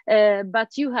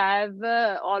 but you have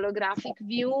holographic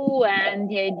view and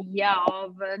the idea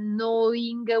of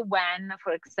knowing when,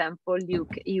 for example, you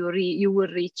will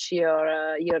reach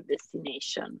your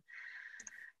destination.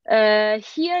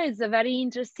 Here is a very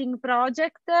interesting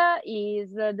project,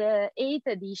 is the 8th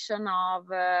edition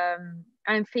of,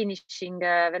 I'm finishing,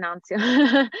 Venanzio,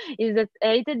 is the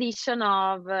 8th edition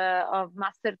of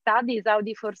Mastertad, is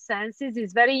Audi for Senses.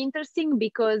 Is very interesting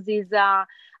because it's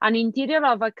an interior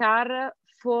of a car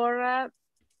for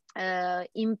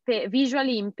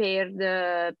visually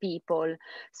impaired people.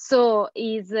 So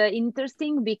it's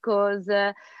interesting because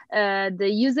the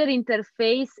user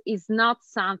interface is not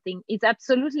something, it's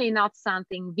absolutely not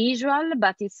something visual,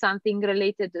 but it's something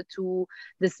related to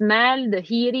the smell, the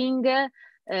hearing,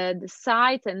 the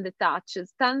sight and the touch,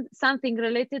 something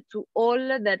related to all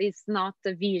that is not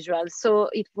visual. So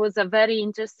it was a very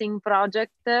interesting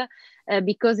project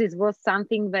because it was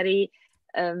something very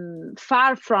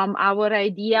far from our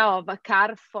idea of a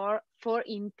car for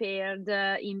impaired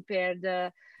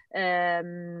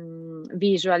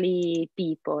visually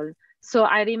people. So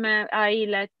I remember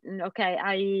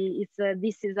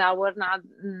this is our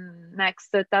next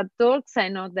TED Talks. I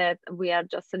know that we are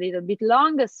just a little bit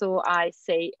long, so I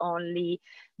say only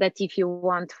that if you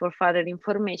want for further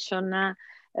information,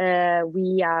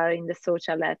 we are in the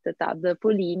social at Tad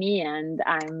Polini, and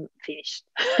I'm finished.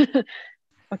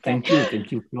 Okay.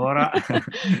 Thank you, Flora.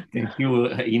 Thank you,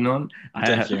 Inon.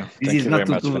 Thank you. This is not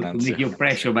to make you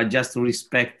pressure, but just to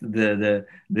respect the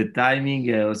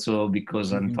timing, also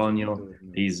because Antonio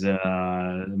is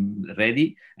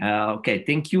ready. Okay,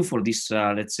 thank you for this,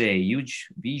 let's say, huge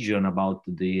vision about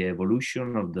the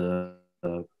evolution of the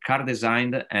car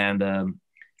design and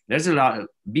there's a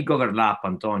big overlap,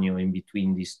 Antonio, in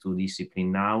between these two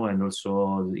disciplines now, and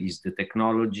also is the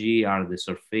technology, are the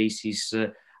surfaces,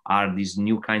 are this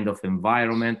new kind of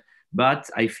environment. But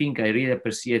I think I really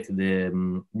appreciate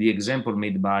the example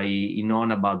made by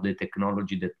Inon about the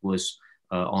technology that was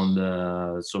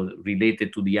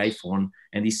related to the iPhone,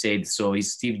 and he said so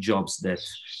it's Steve Jobs that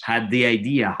had the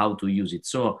idea how to use it.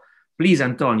 So please,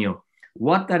 Antonio,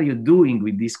 what are you doing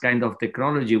with this kind of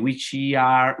technology? Which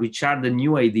are the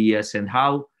new ideas, and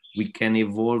how we can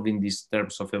evolve in these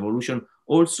terms of evolution?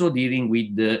 Also dealing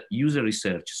with the user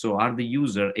research. So are the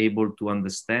user able to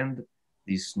understand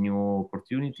this new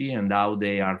opportunity and how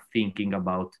they are thinking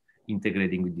about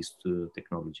integrating with this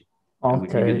technology?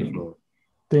 Okay.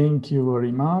 Thank you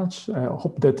very much. I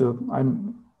hope that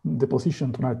I'm in the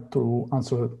position tonight to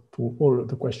answer to all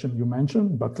the questions you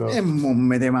mentioned. But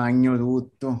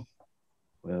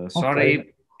sorry,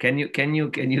 okay. Can you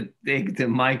take the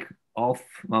mic off,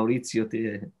 Maurizio,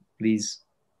 please?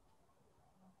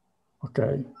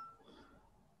 Okay.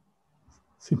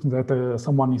 Seems that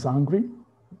someone is hungry.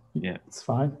 Yeah, it's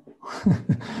fine.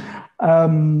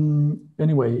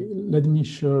 Anyway, let me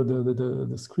share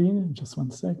the screen. Just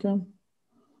 1 second.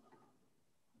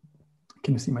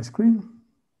 Can you see my screen?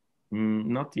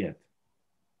 Not yet.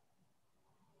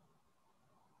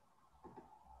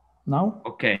 Now?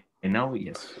 Okay, now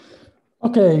yes.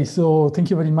 Okay, so thank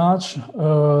you very much.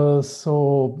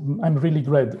 So I'm really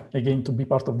glad again to be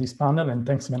part of this panel, and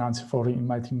thanks Venanzio for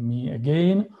inviting me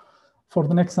again. For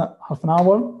the next half an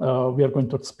hour, we are going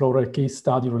to explore a case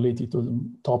study related to the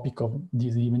topic of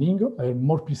this evening,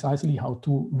 more precisely how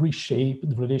to reshape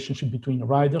the relationship between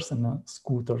riders and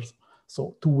scooters,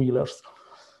 so two-wheelers.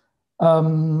 I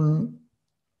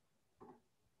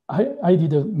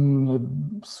did a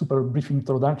super brief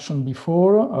introduction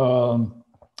before.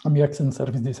 I'm UX and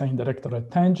Service Design Director at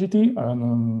Tangity,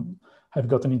 and I've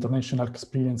got an international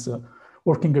experience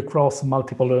working across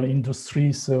multiple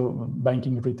industries,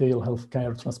 banking, retail,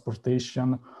 healthcare,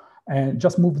 transportation, and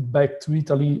just moved back to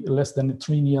Italy less than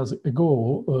 3 years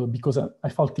ago because I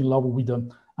fell in love with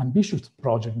an ambitious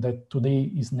project that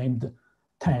today is named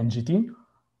Tangity.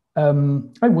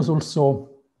 I was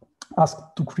also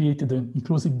asked to create the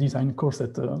inclusive design course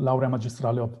at Laurea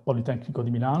Magistrale of Politecnico di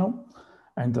Milano,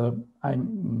 and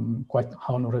I'm quite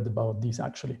honored about this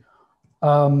actually.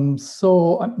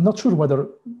 So I'm not sure whether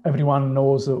everyone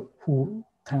knows who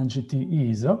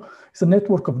Tangity is. It's a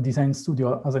network of design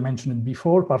studio, as I mentioned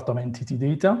before, part of Entity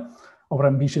Data. Our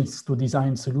ambition is to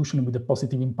design solutions with a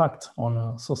positive impact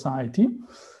on society.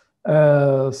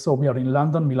 So we are in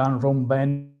London, Milan, Rome,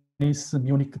 Venice,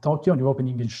 Munich, Tokyo, new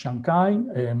opening in Shanghai,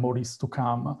 and more is to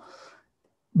come.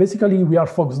 Basically, we are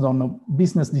focused on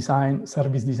business design,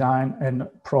 service design, and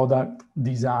product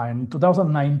design. In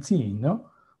 2019,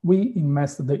 we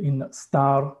invested in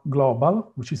Star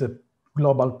Global, which is a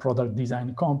global product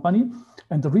design company.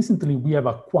 And recently, we have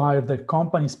acquired a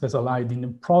company specialized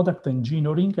in product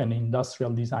engineering and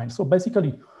industrial design. So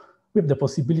basically, we have the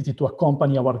possibility to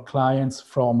accompany our clients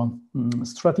from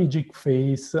strategic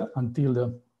phase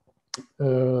until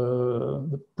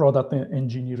the product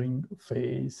engineering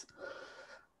phase.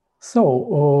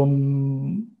 So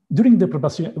during the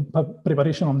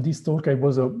preparation of this talk, I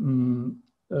was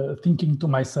thinking to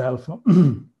myself,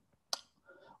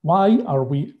 why are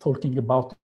we talking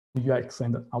about UX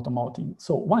and automotive?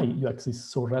 So why UX is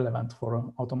so relevant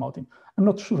for automotive? I'm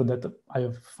not sure that I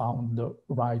have found the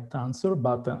right answer,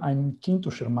 but I'm keen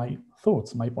to share my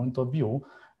thoughts, my point of view,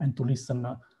 and to listen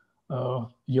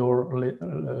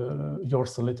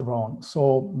yours later on.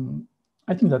 So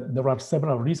I think that there are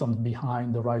several reasons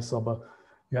behind the rise of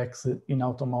UX in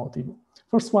automotive.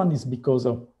 First one is because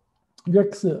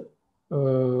UX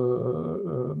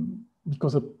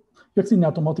in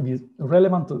automotive is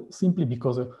relevant simply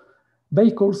because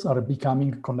vehicles are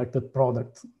becoming connected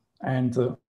products, and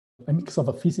a mix of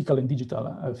a physical and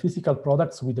digital, physical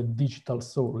products with a digital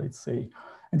soul, let's say.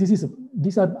 And this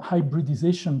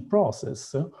hybridization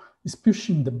process is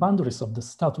pushing the boundaries of the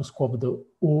status quo of the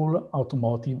whole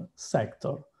automotive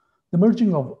sector. The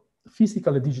merging of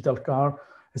physical and digital car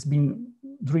has been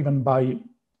driven by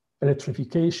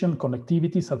electrification,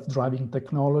 connectivity, self-driving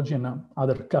technology, and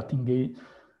other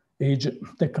cutting-edge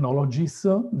technologies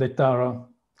that are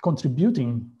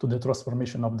contributing to the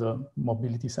transformation of the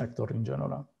mobility sector in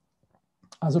general.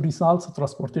 As a result,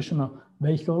 transportation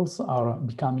vehicles are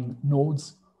becoming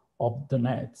nodes of the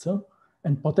net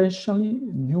and potentially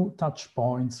new touch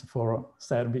points for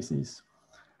services.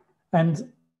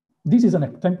 And this is an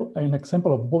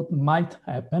example of what might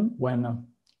happen when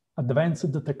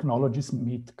advanced technologies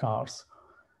meet cars.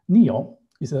 NIO,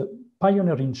 is a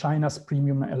pioneer in China's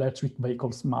premium electric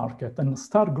vehicles market, and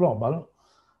Star Global,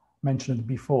 mentioned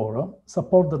before,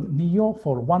 supported NIO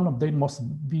for one of their most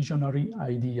visionary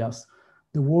ideas,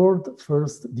 the world's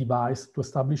first device to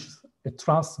establish a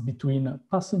trust between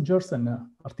passengers and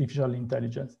artificial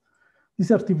intelligence.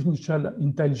 This artificial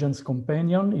intelligence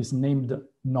companion is named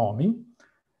NOMI.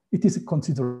 It is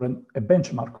considered a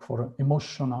benchmark for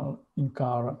emotional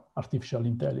in-car artificial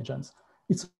intelligence.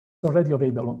 It's already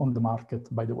available on the market,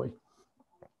 by the way.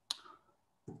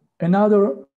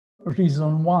 Another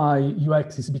reason why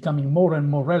UX is becoming more and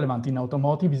more relevant in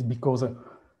automotive is because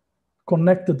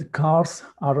connected cars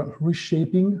are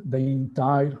reshaping the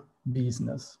entire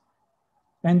business.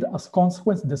 And as a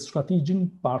consequence, the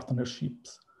strategic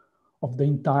partnerships of the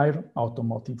entire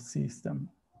automotive system.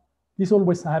 This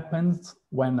always happens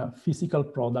when a physical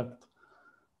product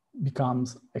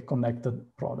becomes a connected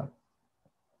product.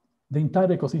 The entire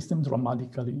ecosystem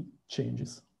dramatically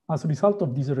changes. As a result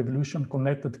of this revolution,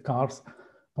 connected cars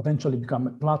potentially become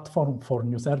a platform for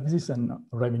new services and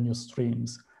revenue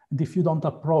streams. And if you don't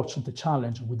approach the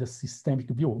challenge with a systemic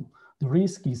view, the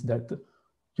risk is that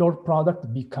your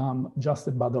product become just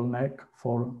a bottleneck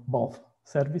for both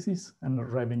services and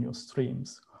revenue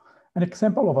streams. An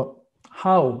example of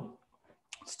how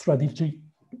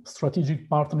strategic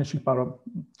partnerships are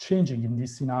changing in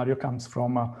this scenario comes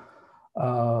from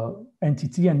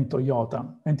NTT and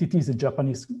Toyota. NTT is a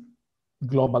Japanese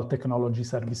global technology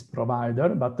service provider,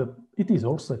 but it is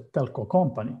also a telco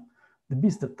company, the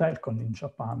biggest telco in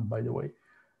Japan, by the way.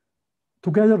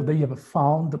 Together, they have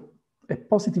found a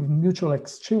positive mutual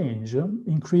exchange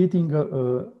in creating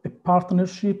a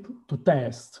partnership to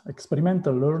test, experiment,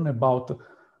 and learn about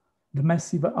the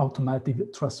massive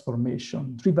automotive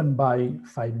transformation driven by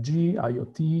 5G,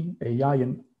 IoT, AI,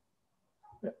 and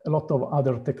a lot of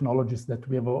other technologies that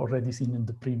we have already seen in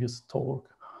the previous talk.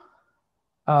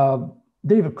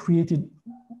 They've created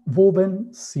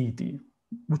Woven City,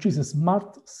 which is a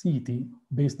smart city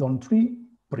based on 3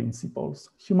 principles: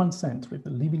 human-centered,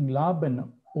 living lab, and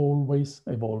always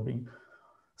evolving.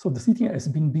 So the city has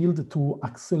been built to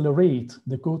accelerate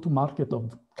the go-to-market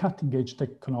of cutting-edge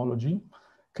technology,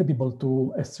 capable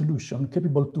to a solution,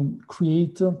 capable to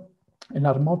create an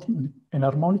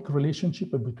harmonic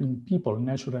relationship between people,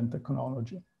 nature, and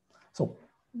technology. So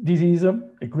this is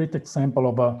a great example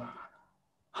of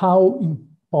how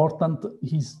important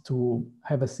it is to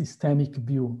have a systemic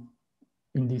view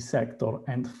in this sector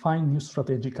and find new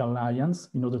strategic alliance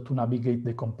in order to navigate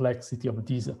the complexity of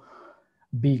this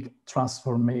big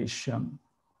transformation.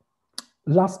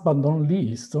 Last but not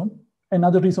least,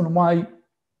 another reason why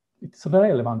it's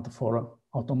relevant for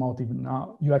automotive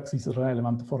now, UX is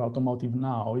relevant for automotive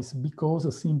now, is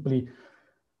because simply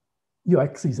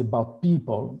UX is about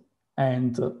people,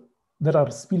 and there are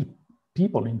still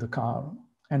people in the car,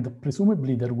 and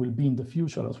presumably there will be in the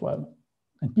future as well.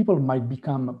 And people might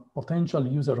become a potential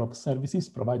user of services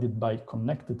provided by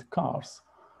connected cars,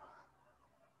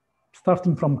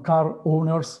 starting from car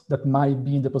owners that might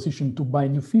be in the position to buy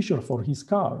new feature for his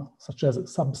car, such as a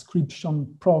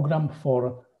subscription program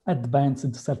for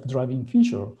advanced self-driving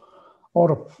feature,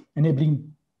 or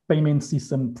enabling payment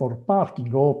system for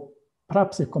parking, or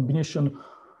perhaps a combination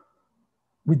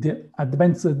with the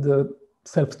advanced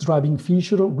self-driving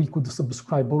feature. We could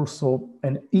subscribe also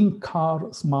an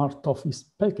in-car smart office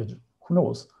package, who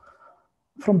knows?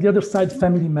 From the other side,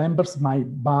 family members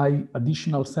might buy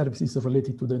additional services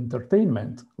related to the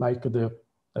entertainment, like the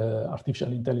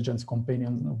artificial intelligence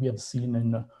companion we have seen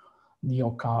in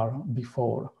Neo Car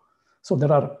before. So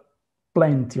there are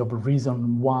plenty of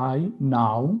reasons why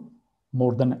now,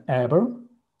 more than ever,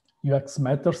 UX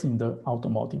matters in the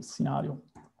automotive scenario.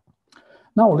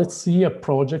 Now let's see a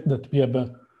project that we have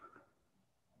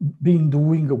been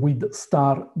doing with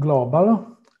Star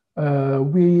Global.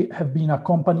 We have been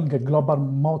accompanying a global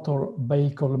motor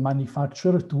vehicle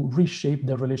manufacturer to reshape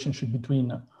the relationship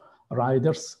between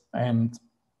riders and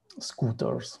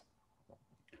scooters.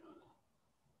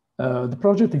 The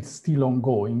project is still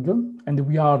ongoing, and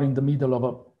we are in the middle of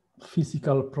a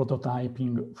physical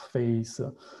prototyping phase.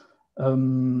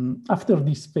 After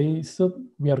this phase,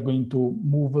 we are going to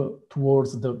move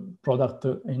towards the product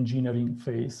engineering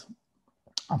phase.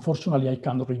 Unfortunately, I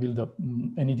can't reveal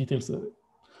any details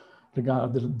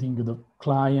regarding the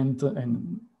client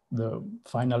and the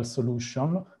final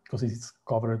solution, because it's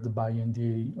covered by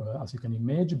NDA, as you can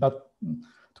imagine. But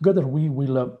together we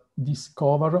will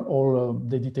discover all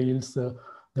the details,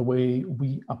 the way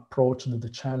we approach the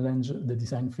challenge, the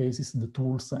design phases, the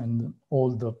tools, and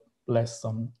all the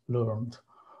lessons learned.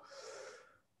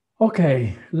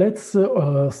 Okay, let's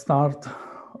start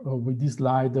with this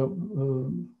slide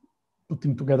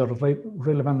putting together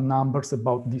relevant numbers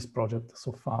about this project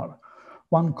so far.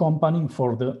 One company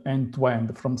for the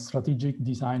end-to-end, from strategic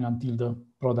design until the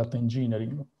product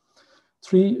engineering.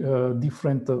 3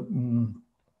 different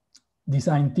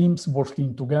design teams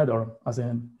working together as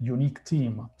a unique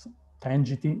team.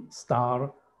 Tangity,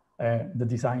 Star, the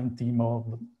design team of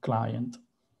the client.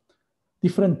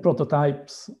 Different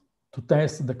prototypes to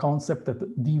test the concept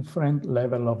at different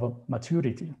level of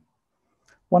maturity.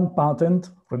 One patent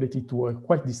related to a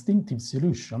quite distinctive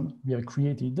solution we have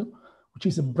created, which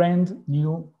is a brand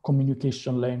new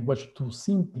communication language to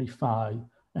simplify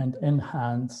and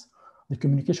enhance the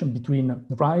communication between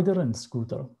the rider and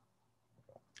scooter.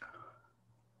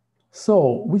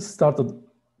 So we started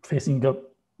facing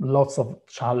lots of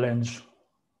challenge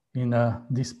in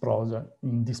this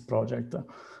project.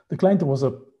 The client was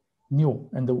new,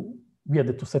 and we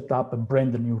had to set up a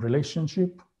brand new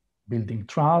relationship, building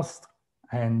trust,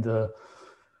 and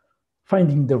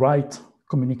finding the right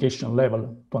communication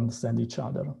level to understand each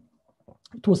other.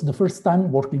 It was the first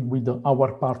time working with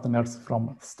our partners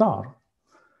from Star.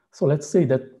 So let's say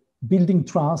that building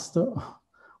trust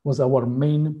was our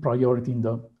main priority in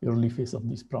the early phase of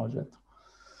this project.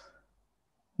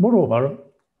 Moreover,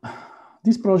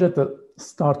 this project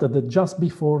started just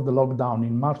before the lockdown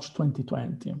in March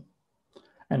 2020.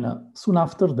 And soon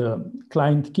after the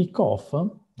client kickoff,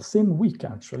 the same week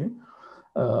actually,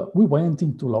 we went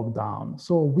into lockdown.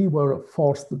 So we were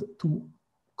forced to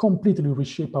completely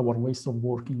reshape our ways of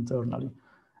working internally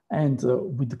and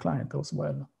with the client as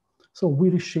well. So we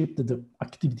reshaped the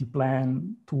activity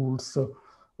plan, tools,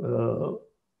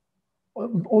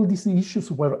 all these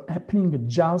issues were happening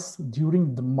just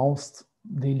during the most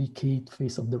delicate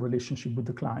phase of the relationship with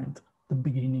the client, the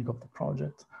beginning of the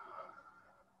project.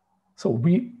 So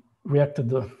we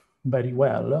reacted very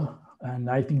well. And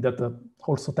I think that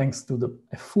also thanks to the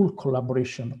full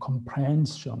collaboration,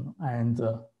 comprehension, and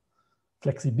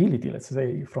flexibility, let's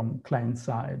say, from client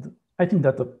side, I think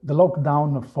that the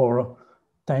lockdown for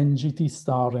Tangity,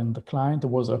 Star, and the client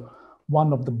was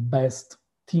one of the best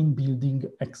team building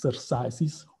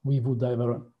exercises we would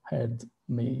ever had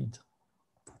made.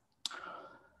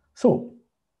 So,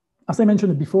 as I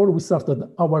mentioned before, we started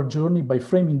our journey by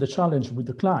framing the challenge with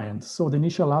the client. So the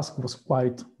initial ask was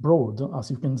quite broad,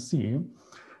 as you can see,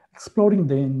 exploring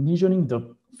the envisioning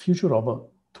the future of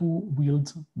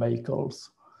two-wheeled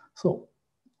vehicles. So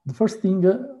the first thing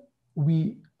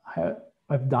we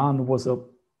have done was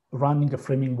running a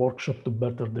framing workshop to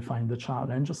better define the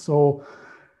challenge. So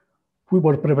we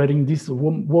were preparing this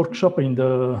workshop in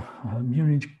the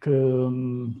Munich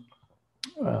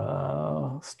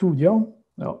studio,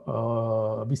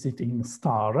 visiting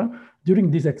Star. During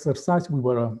this exercise, we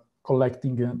were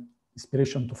collecting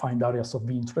inspiration to find areas of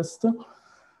interest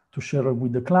to share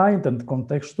with the client and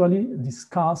contextually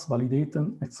discuss, validate,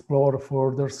 and explore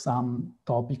further some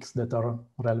topics that are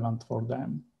relevant for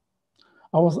them.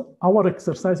 Our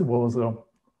exercise was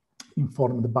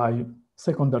informed by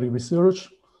secondary research,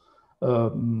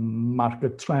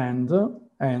 market trend,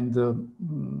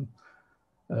 and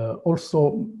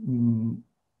also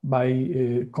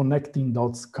by connecting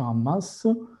dots canvas,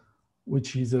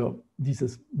 which is this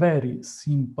is very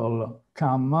simple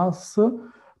canvas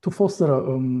to foster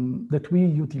that we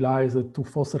utilize to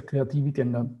foster creativity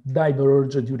and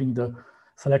diverge during the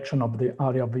selection of the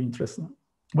area of interest.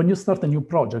 When you start a new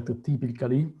project,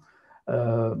 typically,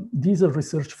 this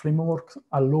research framework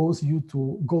allows you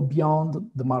to go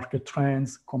beyond the market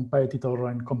trends, competitor,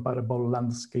 and comparable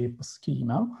landscape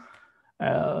schema.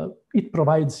 It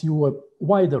provides you a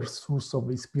wider source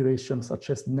of inspiration, such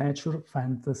as nature,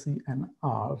 fantasy, and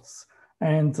arts.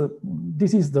 And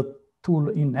this is the tool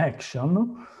in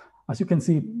action. As you can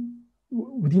see,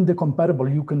 within the comparable,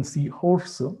 you can see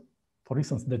horse, for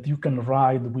instance, that you can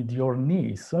ride with your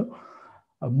knees,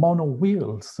 a mono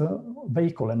wheels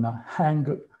vehicle and hang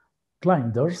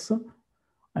gliders,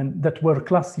 and that were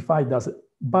classified as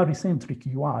barycentric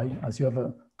UI, as you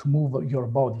have to move your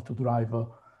body to drive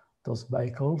those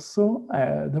vehicles. So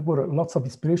there were lots of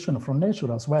inspiration from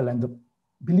nature as well. And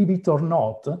believe it or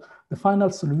not, the final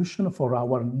solution for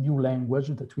our new language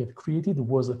that we have created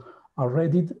was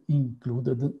already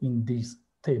included in this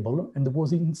table and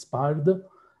was inspired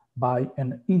by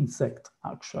an insect,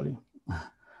 actually.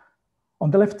 On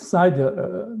the left side,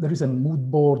 there is a mood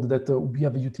board that we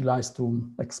have utilized to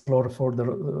explore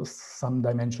further some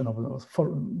dimension of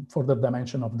further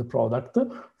dimension of the product.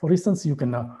 For instance, you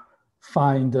can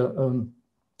find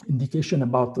indication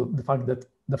about the fact that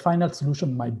the final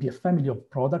solution might be a family of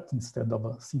products instead of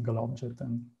a single object,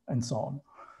 and so on.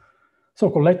 So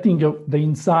collecting the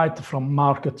insight from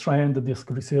market trend,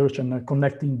 disc research, and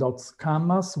connecting dots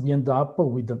canvas, we end up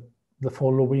with the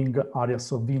following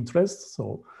areas of interest.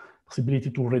 So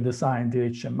possibility to redesign the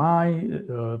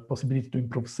HMI, possibility to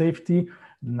improve safety,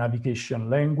 the navigation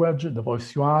language, the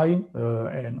voice UI,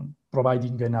 and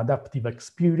providing an adaptive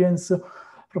experience,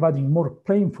 providing more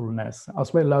playfulness,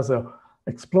 as well as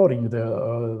exploring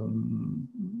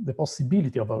the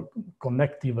possibility of a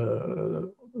connective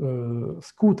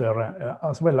scooter,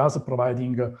 as well as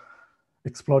providing,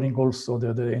 exploring also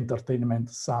the entertainment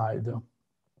side.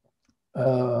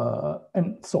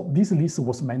 And so this list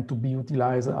was meant to be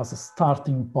utilized as a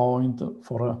starting point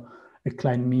for a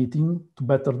client meeting to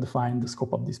better define the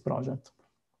scope of this project.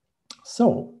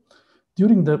 So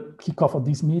during the kickoff of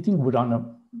this meeting, we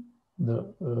ran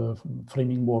the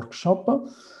framing workshop.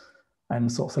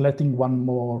 And so selecting one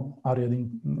more area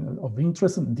of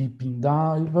interest, deep in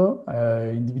dive,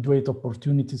 individuate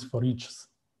opportunities for each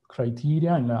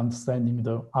criteria and understanding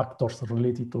the actors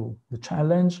related to the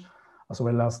challenge, as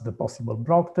well as the possible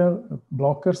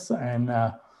blockers, and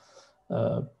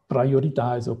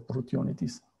prioritize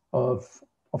opportunities.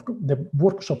 The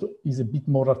workshop is a bit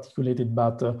more articulated,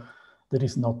 but there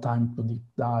is no time to deep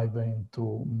dive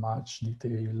into much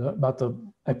detail, but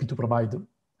happy to provide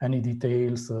any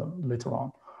details later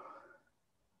on.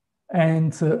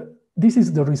 And this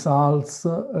is the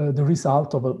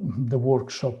result of the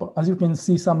workshop. As you can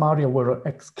see, some areas were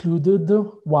excluded,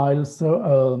 whilst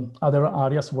other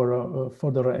areas were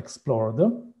further explored.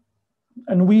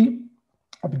 And we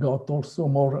have got also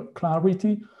more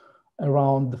clarity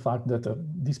around the fact that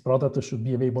this product should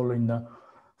be available in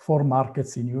 4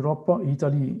 markets in Europe: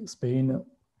 Italy, Spain,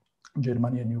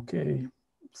 Germany, and UK.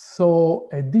 So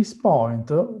at this point,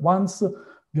 once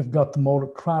we've got more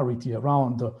clarity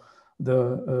around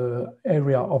the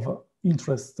area of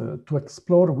interest to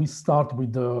explore, we start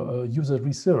with the user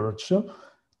research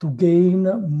to gain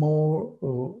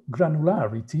more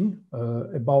granularity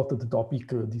about the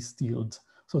topic distilled.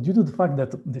 So due to the fact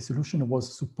that the solution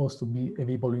was supposed to be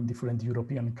available in different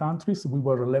European countries, we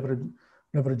were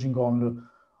leveraging on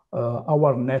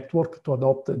our network to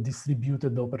adopt a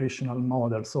distributed operational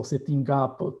model. So setting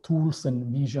up tools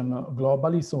and vision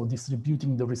globally, so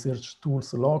distributing the research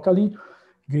tools locally,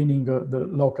 gaining the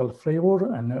local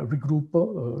flavor, and regroup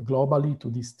globally to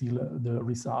distill the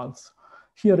results.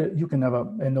 Here you can have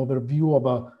an overview of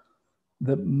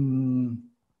the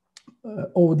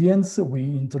audience we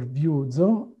interviewed,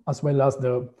 as well as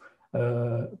the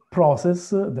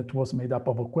process that was made up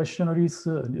of questionnaires,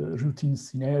 routine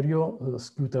scenario,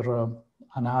 scooter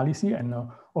analysis, and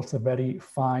also very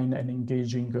fine and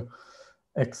engaging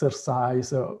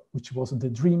exercise, which was the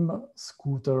dream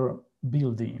scooter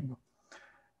building.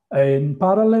 In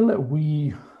parallel,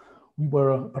 we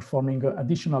were performing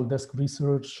additional desk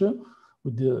research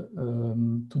with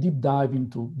to deep dive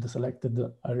into the selected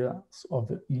areas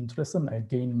of interest and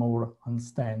gain more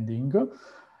understanding.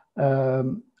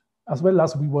 As well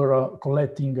as we were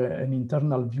collecting an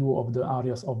internal view of the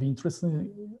areas of interest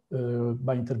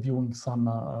by interviewing some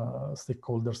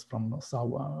stakeholders from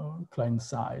our client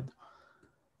side.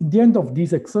 In the end of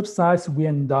this exercise, we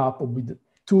end up with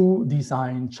 2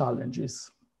 design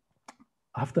challenges.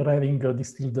 After having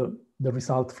distilled the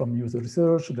result from user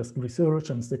research, desk research,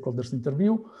 and stakeholders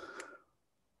interview,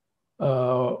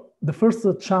 the first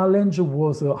challenge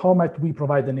was how might we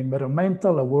provide an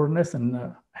environmental awareness and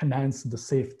enhance the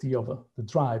safety of the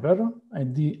driver.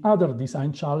 And the other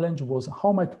design challenge was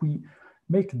how might we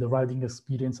make the riding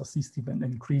experience assistive and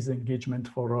increase engagement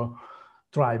for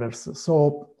drivers.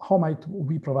 So how might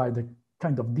we provide a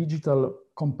kind of digital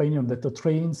companion that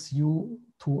trains you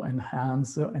to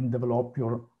enhance and develop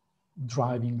your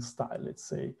driving style, let's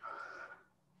say.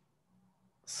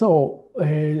 So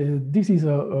this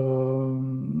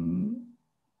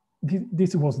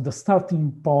was the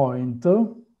starting point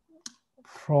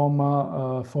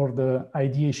for the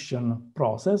ideation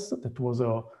process that was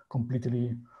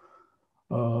completely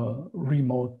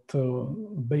remote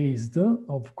based,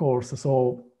 of course.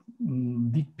 So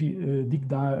deep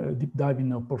dive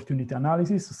in opportunity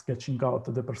analysis, sketching out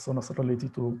the personas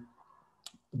related to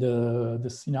the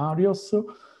scenarios,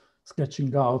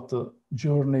 sketching out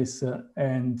journeys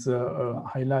and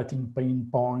highlighting pain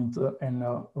point, and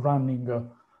running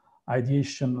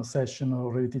ideation session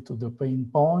related to the pain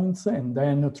points, and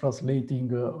then translating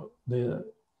the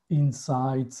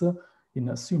insights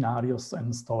in scenarios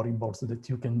and storyboards that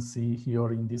you can see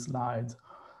here in this slide.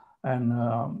 And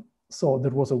so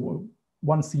there was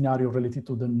one scenario related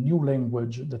to the new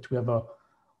language that we have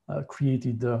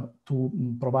created to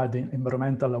provide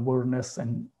environmental awareness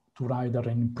and to rider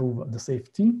and improve the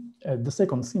safety. The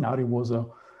second scenario was a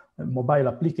mobile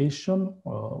application,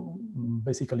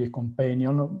 basically a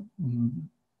companion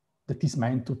that is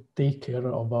meant to take care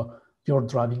of your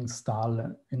driving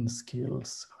style and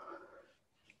skills.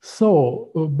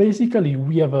 So basically,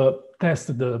 we have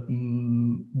tested the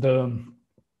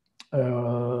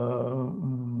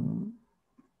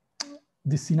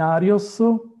scenarios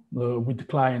with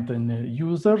client and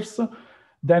users.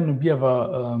 Then we have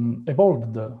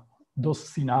evolved those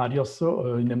scenarios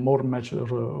in a more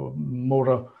mature,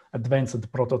 more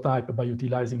advanced prototype by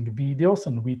utilizing videos,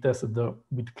 and we tested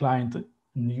with client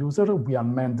and user. We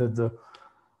amended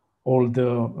all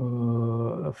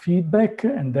the feedback,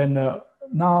 and then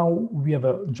now we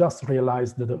have just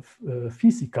realized the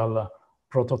physical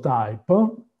prototype.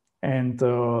 And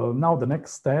now the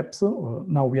next steps,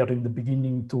 now we are in the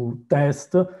beginning to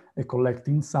test and collect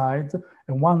insights.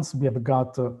 And once we have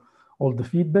got all the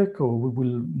feedback, we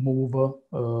will move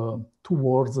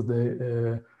towards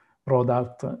the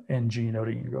product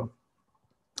engineering.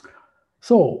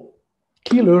 So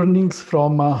key learnings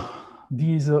from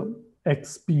this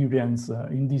experience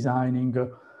in designing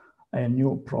a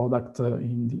new product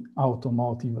in the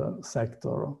automotive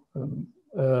sector.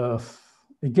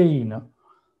 Again,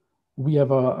 we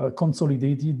have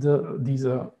consolidated this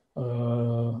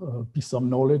piece of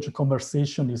knowledge.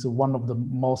 Conversation is one of the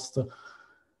most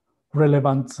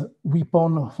relevant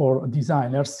weapon for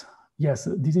designers. Yes,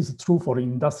 this is true for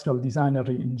industrial designer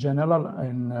in general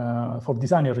and for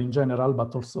designer in general,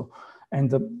 but also,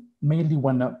 and mainly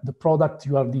when the product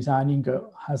you are designing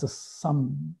has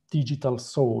some digital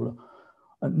soul.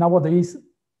 Nowadays,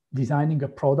 designing a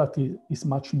product is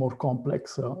much more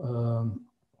complex.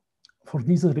 For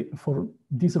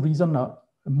this reason, a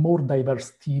more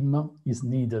diverse team is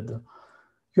needed.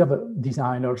 You have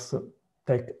designers,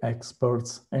 tech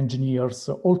experts, engineers,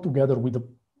 all together with a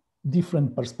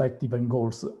different perspective and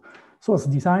goals. So as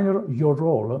designer, your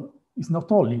role is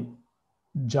not only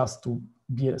just to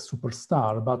be a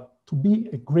superstar, but to be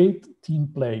a great team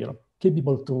player,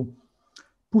 capable to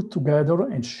put together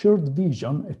a shared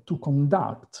vision and to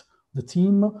conduct the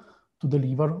team to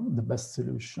deliver the best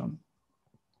solution.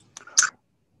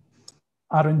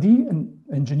 R&D and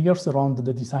engineers around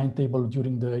the design table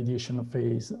during the ideation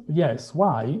phase. Yes,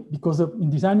 why? Because in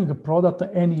designing a product,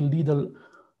 any little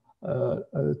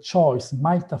choice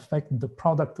might affect the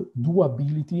product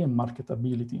doability and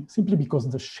marketability, simply because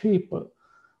the shape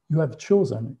you have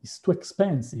chosen is too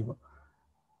expensive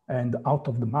and out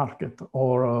of the market,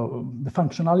 or the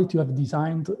functionality you have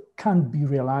designed can't be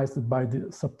realized by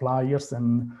the suppliers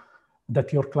and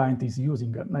that your client is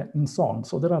using, and so on.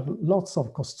 So there are lots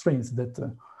of constraints that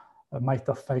might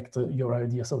affect your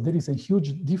idea. So there is a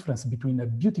huge difference between a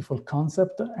beautiful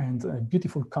concept and a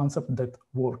beautiful concept that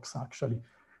works, actually.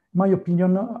 In my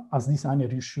opinion, as designer,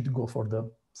 you should go for the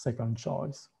second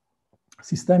choice.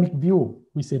 Systemic view,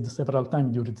 we said several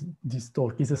times during this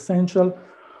talk, is essential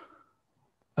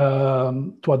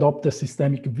to adopt a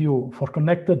systemic view. For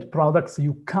connected products,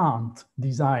 you can't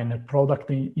design a product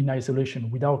in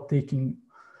isolation without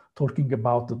talking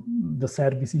about the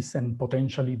services and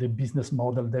potentially the business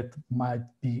model that might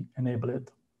be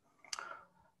enabled.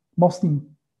 Most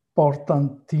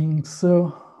important things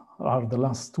are the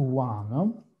last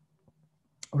one.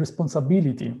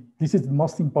 Responsibility. This is the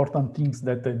most important things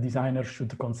that a designer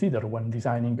should consider when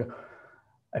designing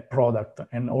a product.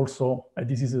 And also,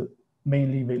 this is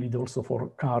mainly valid also for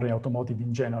car and automotive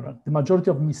in general. The majority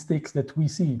of mistakes that we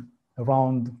see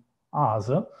around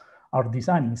us are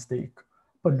design mistakes.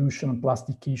 Pollution,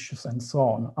 plastic issues, and so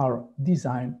on are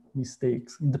design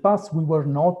mistakes. In the past, we were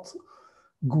not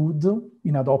good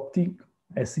in adopting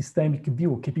a systemic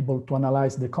view capable to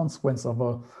analyze the consequence of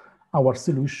our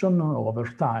solution over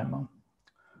time.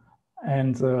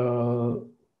 And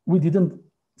we didn't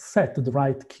set the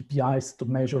right KPIs to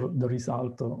measure the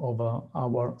result of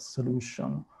our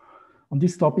solution. On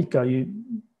this topic,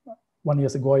 1 year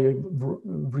ago, I've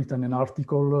written an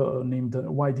article named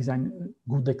Why Design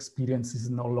Good Experience is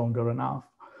No Longer Enough.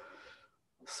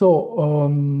 So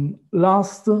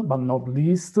last but not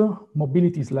least,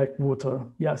 mobility is like water.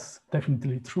 Yes,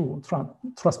 definitely true.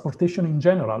 Transportation in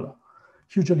general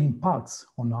hugely impacts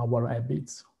on our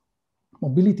habits.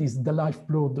 Mobility is the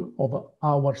lifeblood of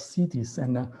our cities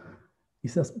and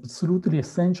is absolutely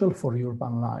essential for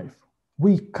urban life.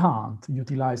 We can't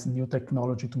utilize new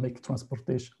technology to make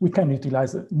transportation. We can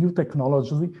utilize new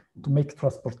technology to make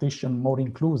transportation more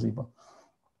inclusive,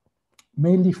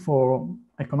 mainly for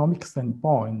economic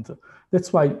standpoint.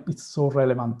 That's why it's so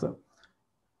relevant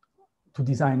to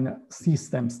design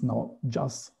systems, not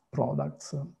just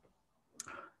products.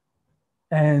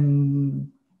 And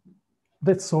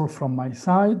that's all from my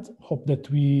side. Hope that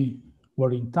we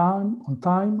were on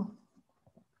time.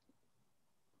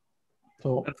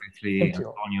 So, perfectly,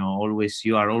 Antonio.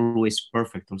 You are always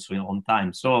perfect, also on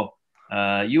time. So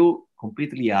you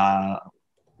completely,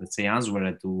 let's say,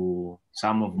 answered to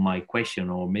some of my question,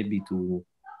 or maybe to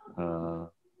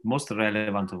most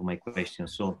relevant of my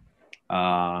questions. So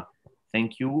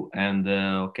thank you. And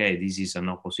okay, this is an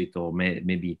opposite, or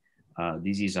maybe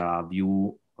this is a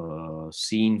view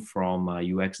seen from a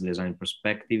UX design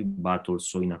perspective, but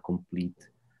also in a complete,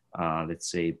 let's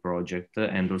say, project.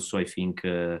 And also, I think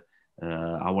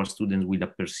our students will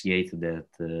appreciate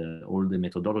that all the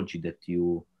methodology that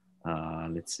you,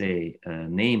 let's say,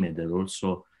 name it, and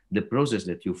also the process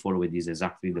that you follow is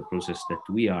exactly the process that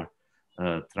we are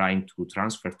trying to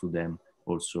transfer to them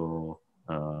also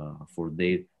for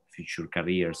their future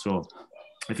career. So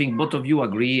I think both of you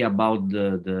agree about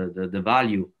the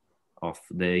value of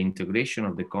the integration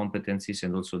of the competencies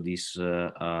and also this,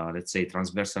 let's say,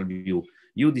 transversal view.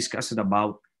 You discussed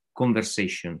about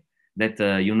conversation. That,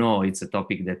 you know, it's a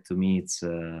topic that to me it's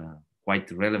quite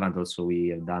relevant. Also, we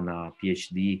have done a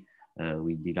PhD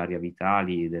with Ilaria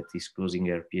Vitali that is closing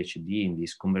her PhD in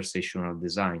this conversational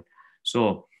design.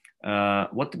 So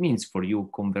what means for you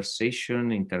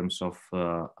conversation in terms of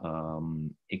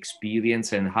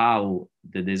experience, and how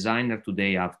the designer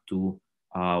today have to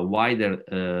wider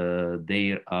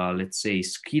their, let's say,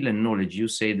 skill and knowledge? You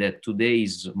say that today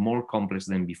is more complex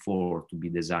than before to be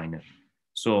designer.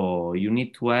 So you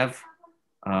need to have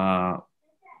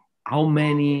how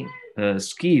many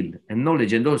skill and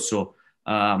knowledge, and also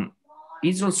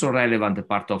it's also relevant a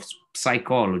part of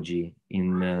psychology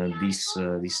in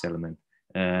this element.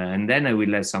 And then I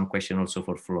will have some question also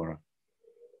for Flora.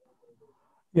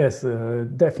 Yes,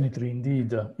 definitely,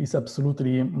 indeed. It's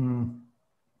absolutely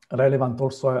relevant.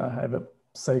 Also, I have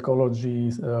psychology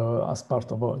as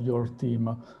part of your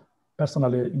team.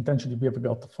 Personally, intentionally, we have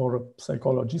got 4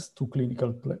 psychologists, 2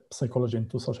 clinical psychology and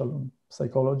 2 social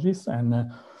psychologists.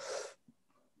 And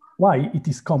why it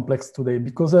is complex today?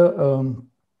 Because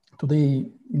today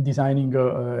in designing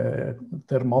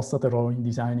thermostat, or in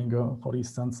designing, for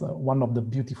instance, one of the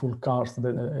beautiful cars,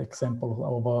 the example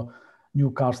of new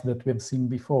cars that we have seen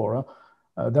before,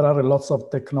 there are lots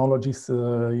of technologies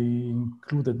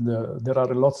included. There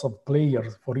are lots of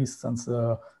players, for instance,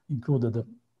 included.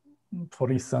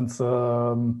 For instance,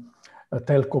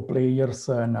 telco players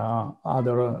and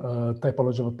other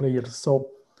typology of players. So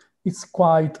it's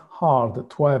quite hard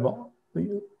to have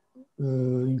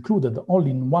included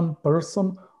only in one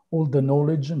person all the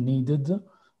knowledge needed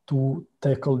to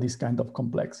tackle this kind of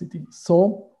complexity.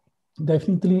 So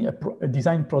definitely a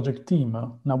design project team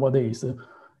nowadays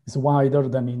is wider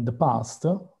than in the past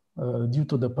due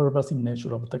to the pervasive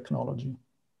nature of technology.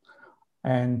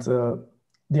 And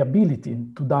the ability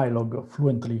to dialogue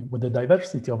fluently with the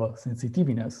diversity of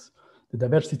sensitiveness, the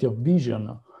diversity of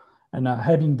vision, and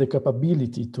having the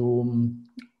capability to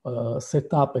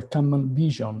set up a common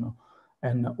vision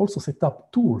and also set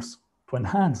up tools to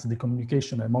enhance the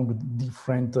communication among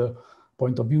different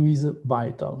point of view is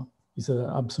vital. It's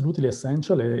absolutely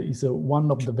essential. It's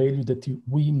one of the values that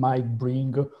we might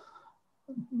bring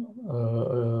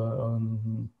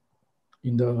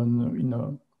in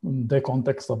the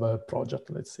context of a project,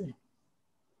 let's say.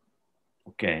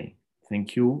 Okay,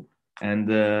 thank you. And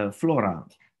Flora,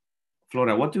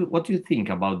 what do you think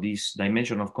about this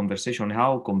dimension of conversation?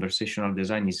 How conversational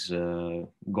design is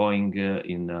going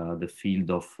in the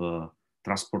field of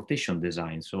transportation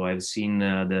design? So I've seen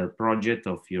the project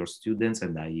of your students,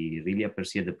 and I really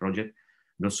appreciate the project.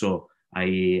 And also,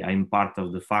 I'm part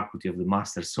of the faculty of the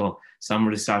master, so some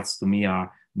results to me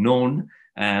are known.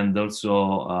 And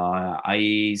also,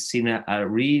 I seen a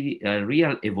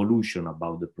real evolution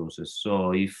about the process.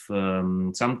 So if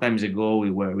some times ago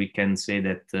we can say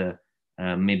that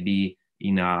maybe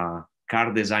in a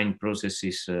car design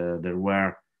processes there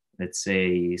were, let's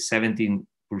say, 17%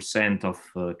 of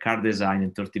car design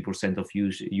and 30% of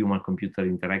human-computer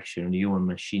interaction,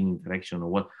 human-machine interaction, or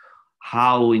what?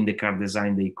 How in the car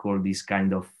design they call this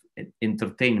kind of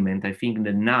entertainment. I think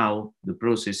that now the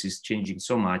process is changing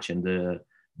so much, and the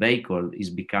vehicle is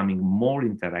becoming more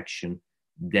interaction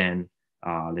than,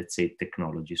 let's say,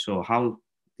 technology. So how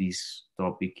this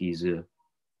topic is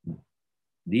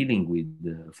dealing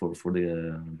with for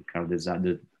the car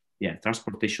design,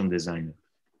 transportation designer?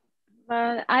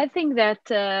 Well, I think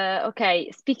that,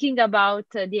 okay, speaking about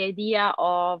the idea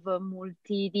of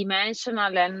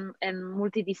multidimensional and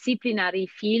multidisciplinary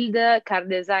field, car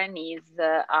design is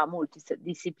a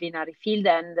multidisciplinary field,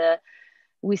 and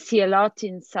we see a lot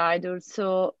inside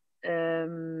also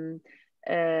the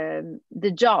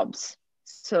jobs.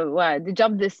 So the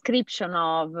job description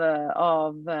of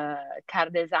car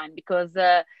design, because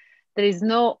there is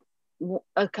no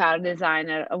a car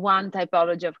designer, one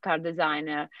typology of car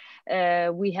designer.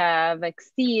 We have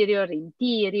exterior,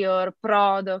 interior,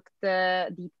 product,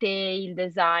 detail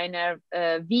designer,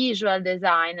 visual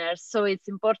designer. So it's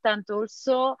important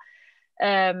also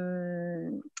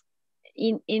during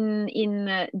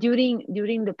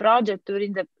the project,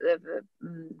 during the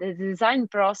design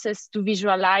process, to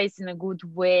visualize in a good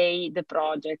way the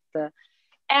project.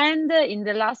 And in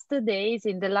the last days,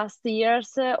 in the last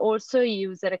years, also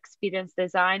user experience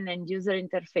design and user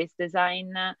interface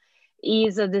design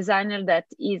is a designer that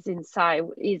is inside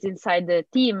the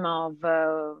team of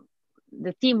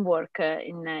the teamwork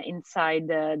inside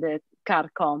the car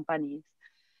companies.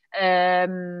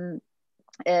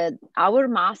 Our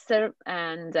master,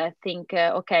 and I think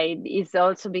okay, is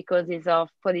also because it's of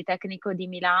Politecnico di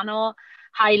Milano,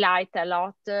 highlight a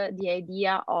lot the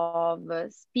idea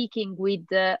of speaking with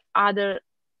other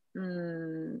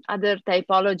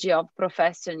typology of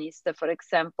professionists. For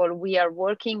example, we are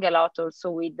working a lot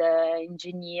also with the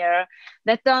engineer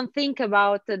that don't think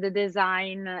about the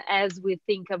design as we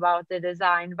think about the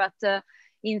design, but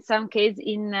in some cases,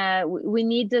 we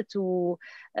need to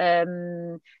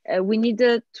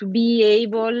be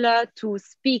able to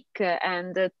speak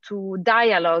and to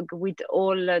dialogue with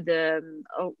all this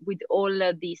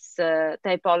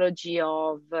typology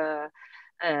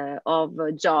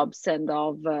of jobs and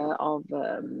of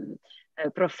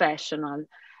professional.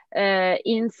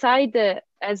 Inside,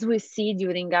 as we see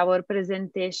during our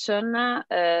presentation,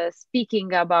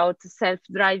 speaking about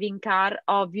self-driving car,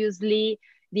 obviously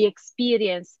the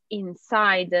experience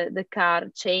inside the car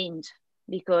change,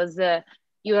 because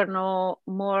you are no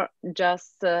more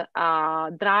just a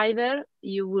driver.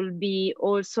 You will be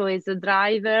also as a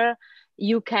driver.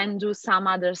 You can do some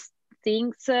other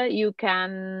things. You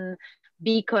can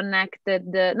be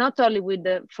connected not only with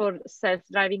for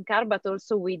self-driving car, but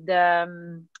also with the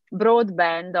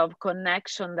broadband of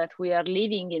connection that we are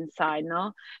living inside,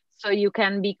 no? So you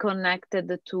can be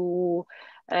connected to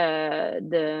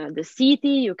the city,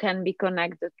 you can be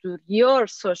connected to your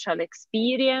social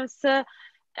experience.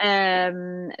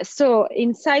 So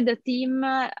inside the team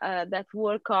that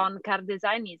work on car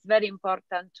design, is very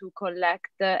important to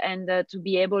collect and to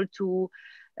be able to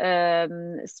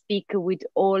speak with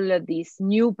all these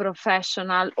new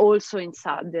professionals also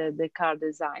inside the car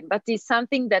design. But it's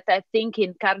something that I think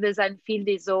in car design field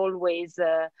is always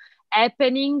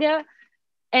happening.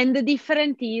 And the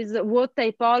difference is what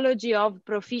typology of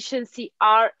proficiency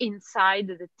are inside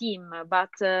the team. But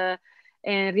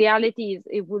in reality,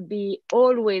 it would be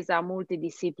always a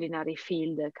multidisciplinary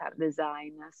field, car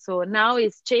design. So now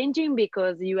it's changing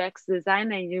because UX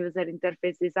design and user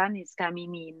interface design is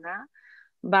coming in.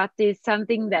 But it's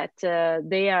something that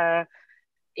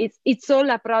it's all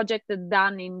a project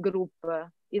done in group.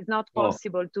 It's not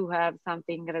possible to have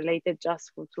something related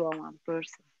just to one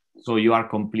person. So you are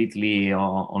completely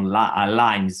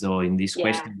aligned in this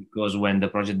question, because when the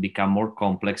project becomes more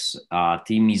complex,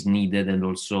 team is needed, and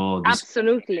also this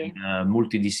absolutely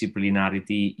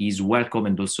multidisciplinarity is welcome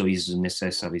and also is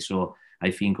necessary. So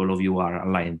I think all of you are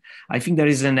aligned. I think there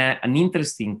is an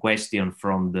interesting question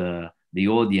from the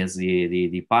audience,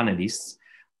 the panelists.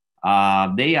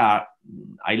 They are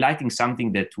highlighting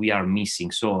something that we are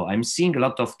missing. So I'm seeing a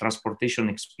lot of transportation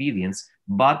experience,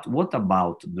 but what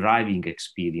about driving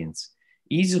experience?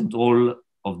 Isn't all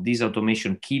of this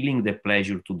automation killing the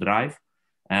pleasure to drive?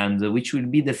 And which will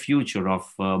be the future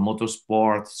of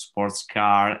motorsport, sports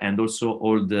car, and also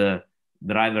all the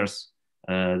drivers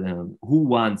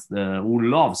who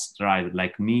loves drive,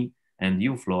 like me and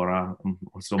you, Flora.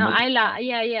 Also no, I like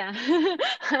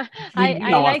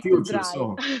future, to drive.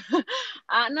 So.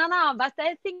 No, but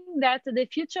I think that the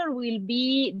future will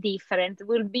be different.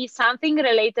 Will be something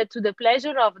related to the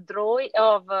pleasure of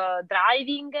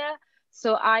driving.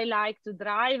 So I like to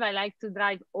drive. I like to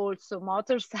drive also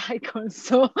motorcycles.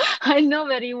 So I know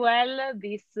very well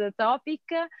this topic.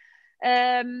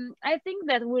 I think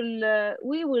that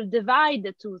we will divide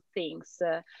the two things,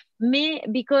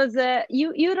 because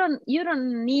you don't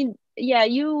need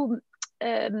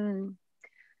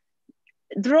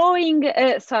driving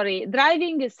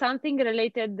is something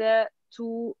related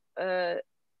to.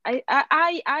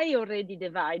 I already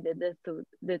divided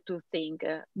the two things,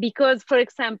 because, for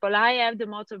example, I have the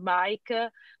motorbike,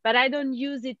 but I don't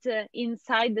use it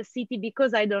inside the city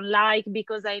because I don't like,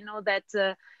 because I know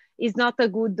that is not a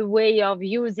good way of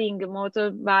using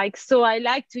motorbikes. So I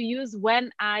like to use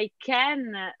when I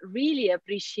can really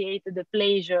appreciate the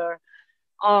pleasure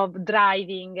of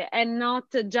driving and not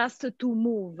just to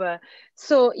move.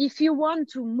 So if you want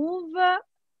to move,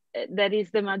 that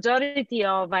is the majority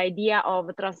of idea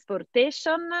of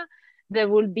transportation. There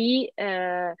will be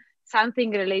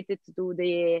something related to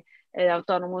the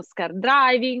autonomous car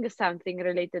driving, something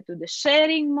related to the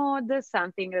sharing mode,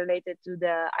 something related to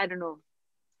the, I don't know,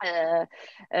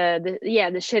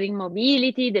 the sharing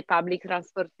mobility, the public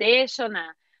transportation.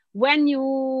 When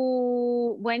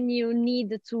you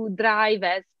need to drive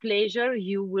as pleasure,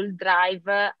 you will drive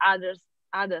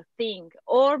other thing,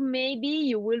 or maybe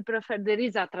you will prefer there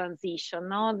is a transition,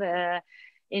 no?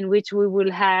 In which we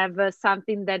will have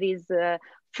something that is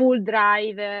full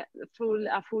drive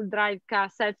car,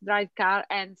 self-drive car,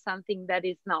 and something that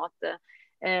is not.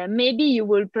 Maybe you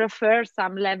will prefer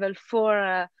some level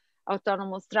 4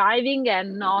 autonomous driving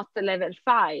and not level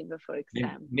 5, for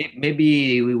example.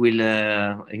 Maybe we will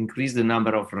increase the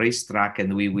number of racetrack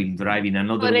and we will drive in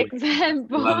another for way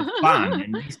example. to have fun,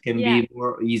 and this can be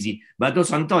more easy. But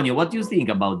also, Antonio, what do you think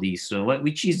about this?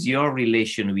 Which is your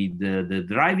relation with the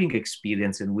driving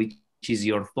experience, and which is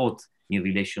your thought in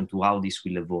relation to how this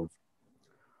will evolve?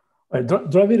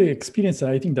 Driving experience,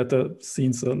 I think that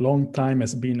since a long time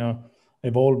has been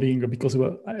evolving, because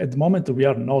at the moment we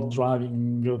are not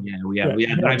driving. We are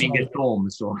driving at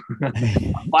home, so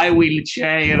by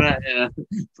wheelchair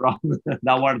from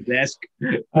our desk.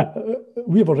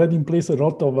 We have already in place a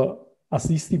lot of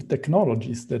assistive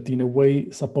technologies that in a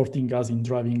way supporting us in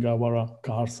driving our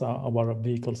cars, our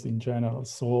vehicles in general.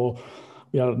 So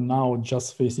we are now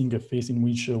just facing a phase in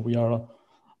which we are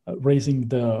raising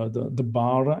the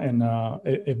bar and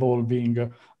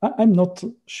evolving. I'm not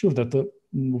sure that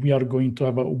we are going to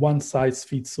have a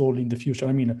one-size-fits-all in the future.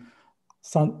 I mean,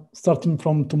 starting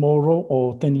from tomorrow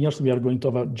or 10 years, we are going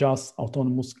to have just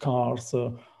autonomous cars,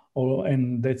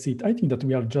 and that's it. I think that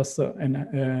we are just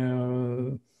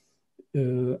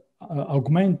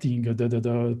augmenting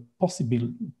the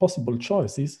possible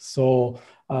choices. So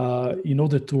in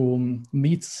order to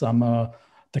meet some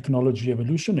technology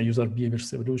evolution and user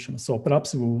behaviors evolution. So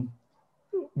perhaps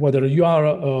whether you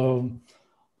are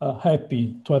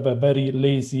happy to have a very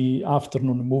lazy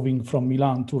afternoon moving from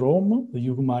Milan to Rome,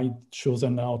 you might choose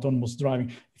an autonomous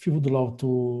driving. If you would love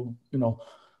to,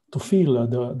 to feel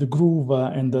the groove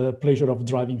and the pleasure of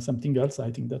driving something else,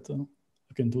 I think that you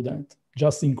can do that.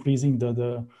 Just increasing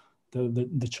the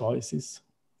choices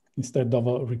instead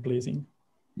of replacing.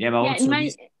 Yeah, but also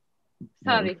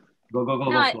sorry.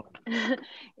 Go.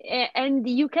 And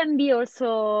you can be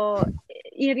also,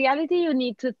 in reality, you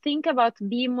need to think about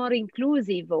being more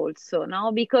inclusive also,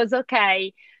 no? Because,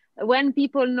 okay, when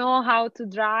people know how to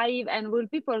drive and when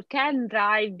people can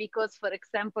drive because, for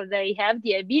example, they have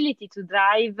the ability to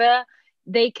drive,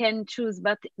 they can choose.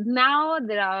 But now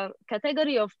there are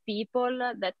category of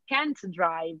people that can't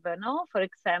drive, no? For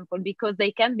example, because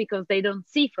they don't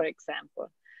see, for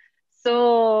example.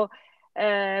 So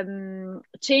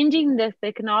changing the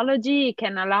technology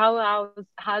can allow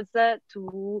us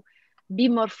to be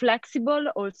more flexible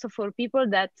also for people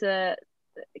that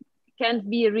can't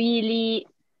be really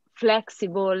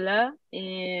flexible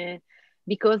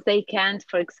because they can't,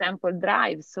 for example,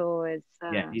 drive. So it's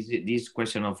this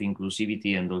question of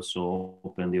inclusivity and also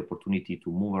open the opportunity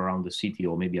to move around the city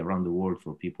or maybe around the world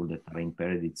for people that are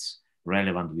impaired. It's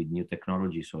relevant with new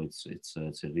technology, so it's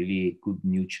a really good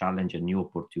new challenge and new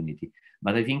opportunity.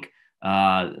 But I think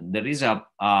there is a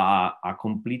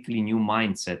completely new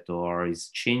mindset, or is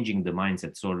changing the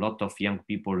mindset. So a lot of young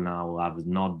people now have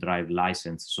not drive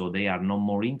license, so they are no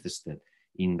more interested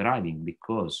in driving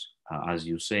because, as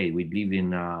you say, we live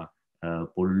in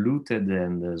polluted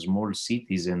and small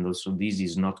cities, and also this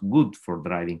is not good for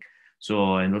driving.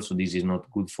 So, and also this is not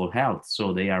good for health.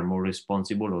 So they are more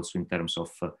responsible also in terms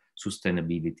of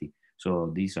sustainability.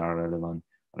 So these are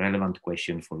relevant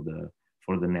questions for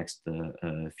the next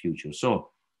future. So,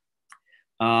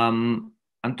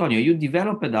 Antonio, you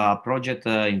developed a project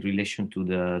in relation to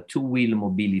the two-wheel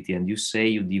mobility, and you say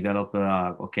you develop,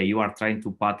 you are trying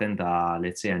to patent,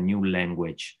 let's say, a new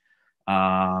language.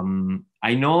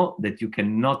 I know that you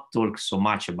cannot talk so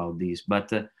much about this,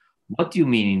 but what do you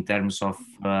mean in terms of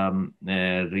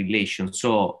relation?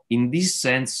 So in this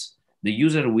sense, the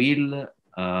user will,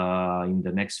 in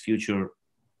the next future,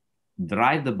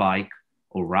 drive the bike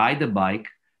or ride the bike,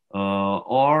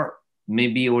 or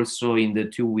maybe also in the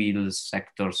two-wheel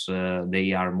sectors,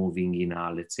 they are moving in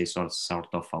a, let's say, sort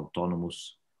of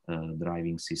autonomous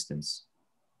driving systems.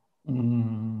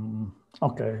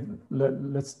 Okay,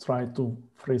 let's try to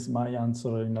phrase my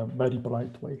answer in a very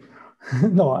polite way.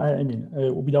 No, I mean,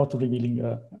 without revealing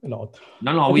a lot.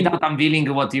 No, without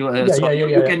unveiling what you...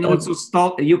 you can also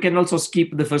stop, you can also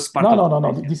skip the first part.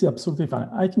 No, this is absolutely fine.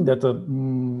 I think that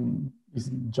is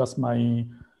just my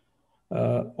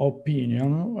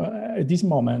opinion. At this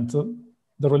moment,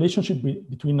 the relationship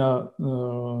between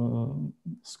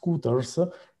scooters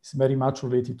is very much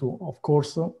related to, of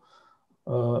course,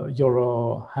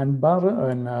 your handbar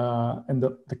and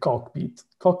the cockpit.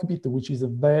 Cockpit, which is a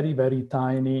very, very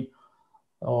tiny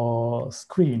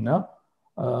screen,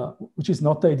 which is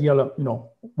not ideal,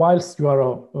 whilst you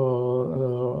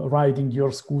are riding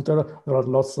your scooter, there are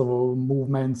lots of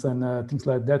movements and things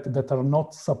like that that are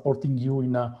not supporting you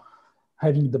in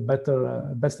having the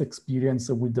best experience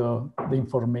with the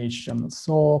information.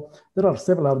 So there are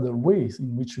several other ways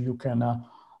in which you can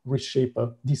reshape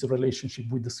this relationship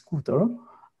with the scooter.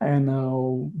 And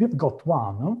we've got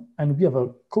one, and we have a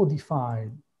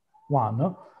codified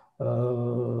one.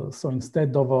 So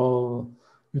instead of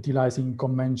utilizing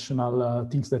conventional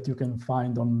things that you can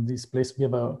find on this place, we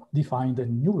have defined a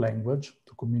new language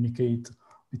to communicate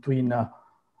between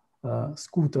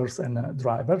scooters and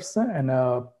drivers. And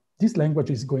this language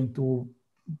is going to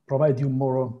provide you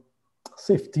more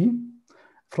safety.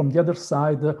 From the other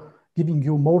side, giving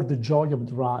you more the joy of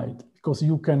the ride, because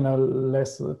you can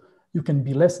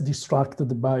be less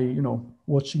distracted by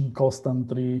watching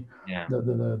constantly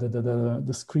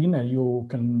the screen, and you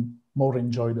can more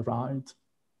enjoy the ride.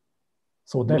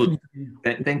 So definitely.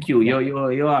 Thank you.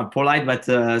 You are polite, but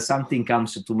something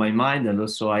comes to my mind, and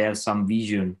also I have some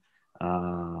vision.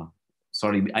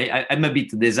 Sorry, I'm a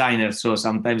bit designer, so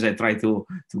sometimes I try to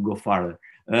go farther.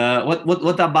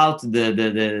 What about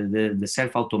the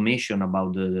self automation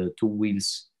about the two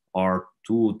wheels or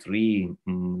 2, 3,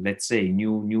 let's say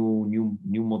new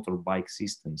motorbike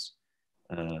systems?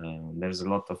 There's a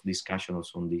lot of discussion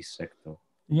also on this sector.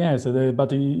 Yes,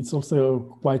 but it's also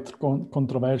quite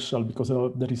controversial, because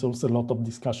there is also a lot of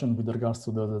discussion with regards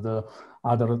to the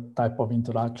other type of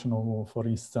interaction, or for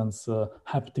instance,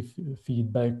 haptic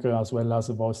feedback as well as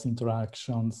voice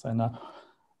interactions.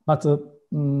 But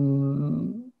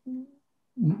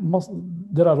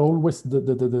there are always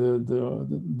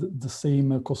the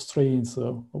same constraints,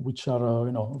 which are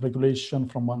regulation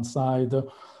from one side.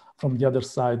 From the other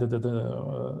side, the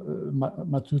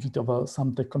maturity of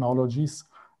some technologies.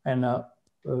 And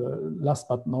last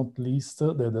but not least,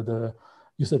 the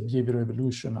user behavior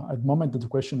evolution. At the moment, the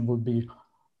question would be,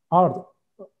 are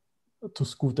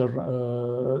scooter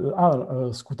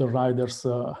riders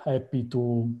happy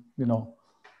to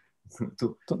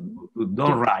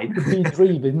don't ride, to be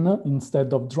driven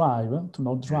instead of drive, to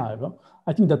not drive?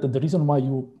 I think that the reason why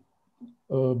you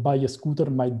buy a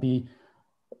scooter might be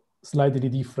slightly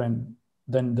different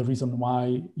than the reason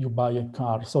why you buy a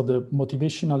car. So the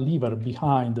motivational lever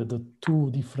behind the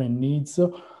two different needs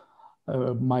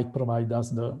might provide us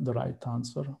the right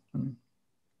answer.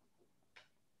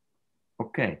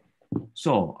 Okay,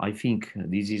 so I think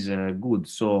this is good.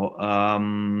 So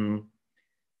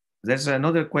there's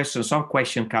another question, some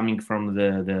question coming from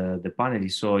the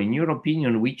panelists. So in your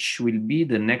opinion, which will be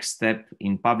the next step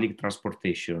in public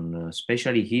transportation,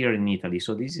 especially here in Italy?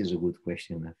 So this is a good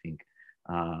question, I think.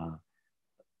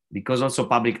 Because also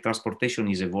public transportation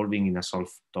is evolving in a sort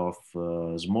of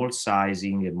small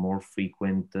sizing and more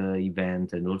frequent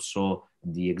event. And also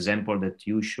the example that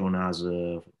you shown us,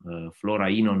 Flora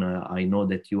Inon, I know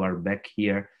that you are back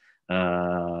here.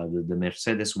 The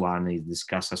Mercedes one is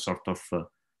discuss a sort of,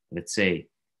 let's say,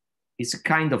 it's a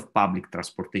kind of public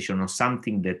transportation or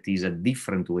something that is a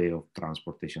different way of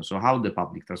transportation. So how the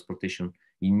public transportation,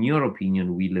 in your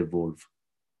opinion, will evolve?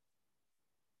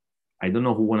 I don't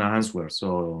know who want to answer,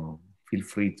 so feel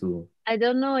free to. I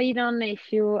don't know, Inon,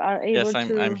 if you are able to.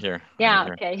 Yes, I'm here. Yeah,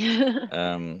 I'm okay.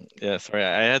 Yeah, sorry,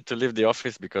 I had to leave the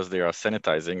office because they are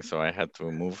sanitizing, so I had to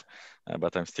move,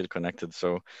 but I'm still connected.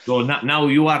 So now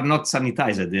you are not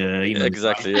sanitized.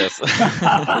 Exactly, yes.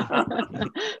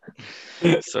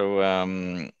 So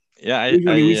yeah,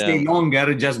 usually we stay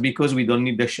longer just because we don't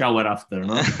need the shower after,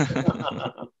 no?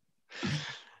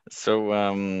 So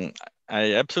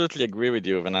I absolutely agree with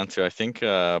you, Venanzio. I think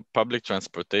public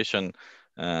transportation,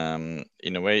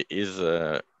 in a way, is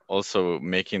also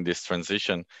making this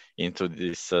transition into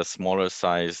this smaller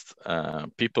sized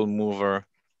people mover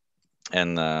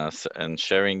and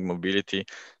sharing mobility.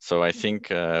 So I think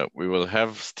we will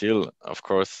have still, of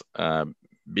course,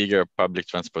 bigger public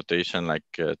transportation like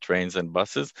trains and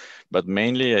buses, but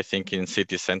mainly I think in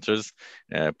city centers,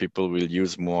 people will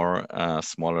use more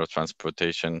smaller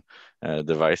transportation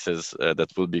devices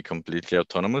that will be completely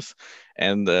autonomous.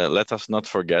 And let us not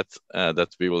forget that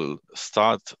we will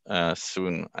start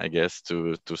soon, I guess,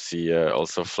 to see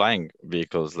also flying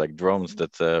vehicles like drones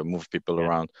that move people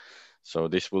around. So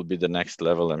this will be the next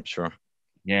level, I'm sure.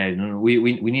 Yeah,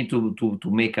 we need to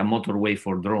make a motorway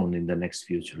for drone in the next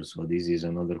future. So this is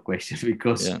another question,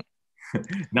 because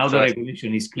Now So the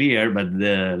regulation is clear, but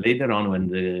later on, when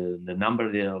the number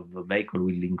of vehicle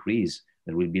will increase,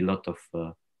 there will be a lot of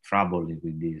trouble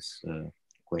with this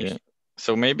question. yeah.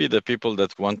 So maybe the people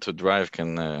that want to drive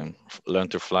can learn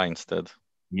to fly instead.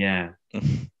 Yeah.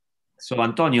 So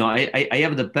Antonio, I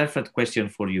have the perfect question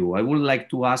for you. I would like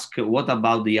to ask, what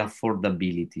about the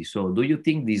affordability? So do you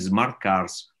think these smart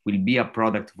cars will be a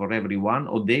product for everyone,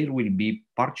 or there will be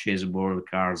purchasable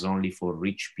cars only for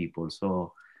rich people?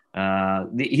 So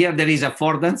here there is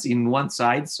affordance in one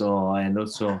side, so and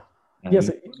also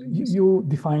yes, you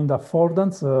defined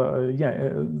affordance.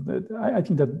 I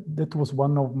think that was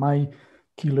one of my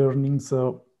key learnings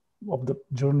of the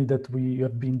journey that we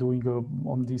have been doing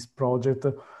on this project.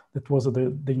 That was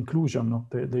the inclusion,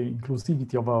 the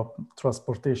inclusivity of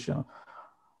transportation,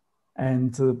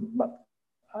 and but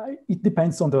it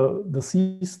depends on the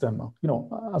system. You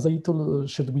know, as I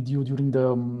shared with you during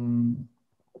the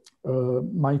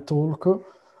my talk.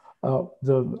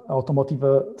 The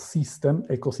automotive system,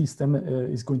 ecosystem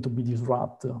is going to be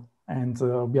disrupted. And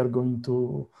we are going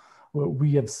to,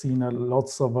 we have seen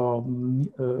lots of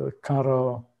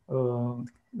car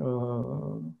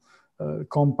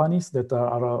companies that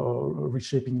are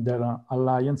reshaping their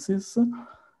alliances.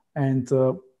 And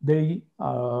they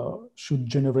should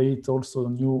generate also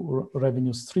new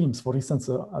revenue streams. For instance,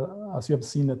 as you have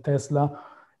seen, Tesla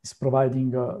is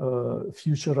providing a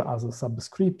future as a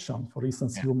subscription. For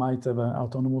instance, you might have an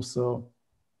autonomous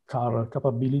car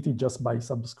capability just by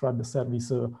subscribe the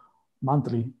service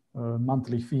monthly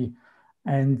fee.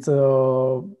 And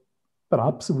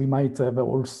perhaps we might have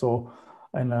also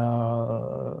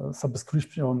a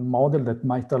subscription model that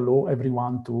might allow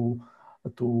everyone to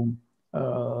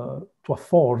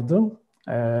afford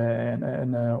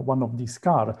one of these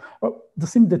cars. The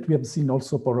same that we have seen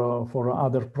also for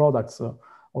other products,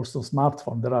 also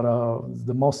smartphone. There are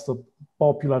the most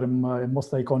popular and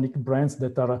most iconic brands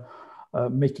that are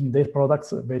making their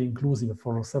products very inclusive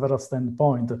for several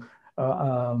standpoints,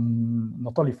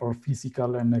 not only for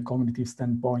physical and cognitive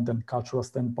standpoint and cultural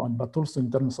standpoint, but also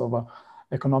in terms of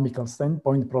economical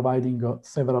standpoint, providing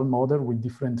several models with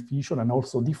different features and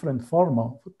also different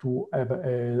form to have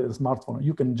a smartphone.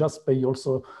 You can just pay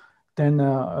also 10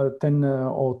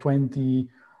 or 20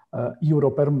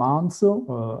 euro per month,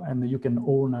 and you can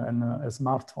own a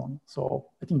smartphone. So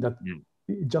I think that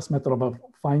it's just a matter of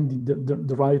finding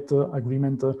the right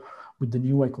agreement with the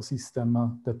new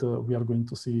ecosystem that we are going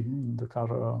to see in the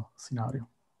car scenario.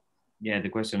 Yeah, the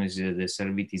question is the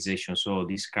servitization. So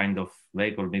this kind of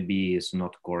vehicle maybe is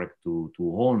not correct to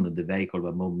own the vehicle,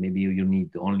 but maybe you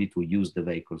need only to use the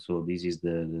vehicle. So this is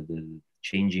the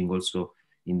changing also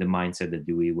in the mindset that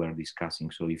we were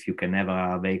discussing. So if you can have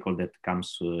a vehicle that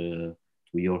comes to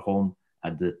your home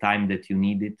at the time that you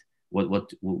need it,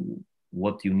 what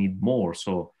you need more.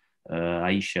 So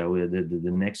Aisha,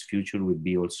 the next future will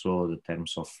be also the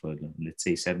terms of let's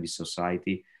say service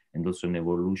society, and also an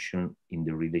evolution in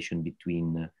the relation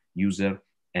between user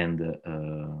and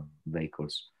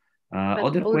vehicles.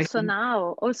 Also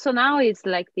now it's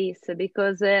like this,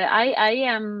 because I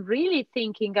am really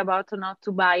thinking about not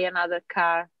to buy another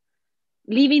car.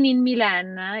 Living in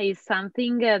Milan is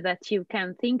something that you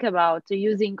can think about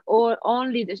using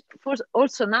only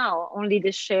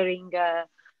the sharing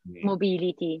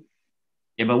mobility.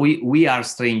 Yeah, but we are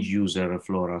strange user,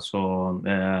 Flora. So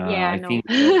I think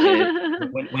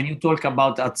when you talk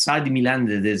about outside Milan,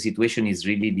 the situation is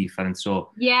really different.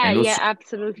 So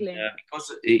absolutely.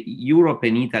 Because Europe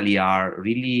and Italy are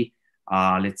really,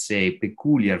 let's say,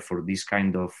 peculiar for this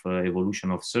kind of evolution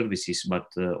of services.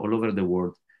 But all over the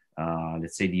world,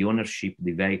 let's say the ownership,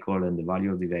 the vehicle, and the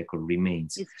value of the vehicle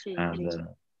remains. And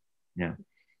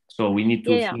so we need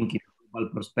to think in a global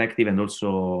perspective, and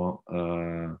also.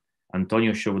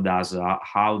 Antonio showed us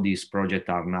how these projects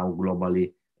are now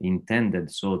globally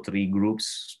intended. So 3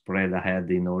 groups spread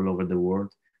ahead in all over the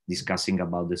world, discussing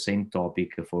about the same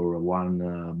topic for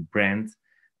one brand,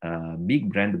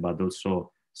 big brand, but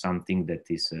also something that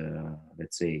is,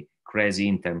 let's say, crazy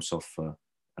in terms of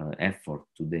effort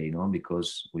today,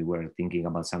 because we were thinking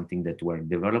about something that were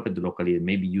developed locally and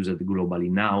maybe used globally.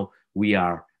 Now we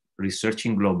are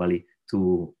researching globally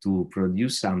to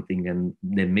produce something, and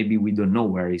then maybe we don't know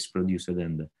where it's produced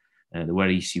and where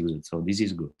it's used. So this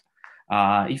is good.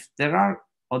 If there are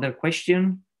other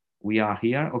questions, we are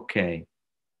here. Okay.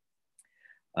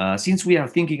 Since we are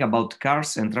thinking about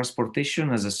cars and transportation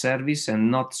as a service and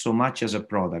not so much as a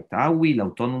product, how will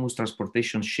autonomous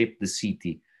transportation shape the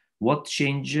city? What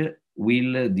change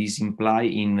will this imply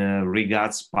in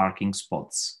regards parking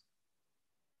spots?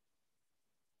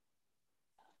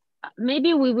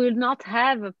 maybe we will not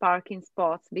have parking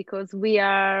spots because we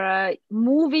are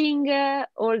moving,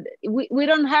 or we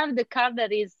don't have the car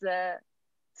that is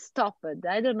stopped.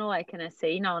 I don't know. I can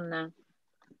say on.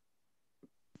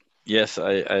 Yes,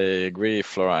 I agree,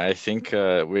 Flora. I think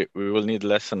we will need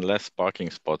less and less parking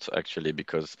spots actually,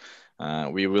 because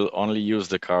we will only use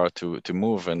the car to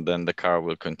move, and then the car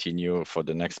will continue for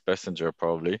the next passenger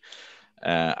probably.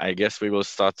 I guess we will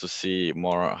start to see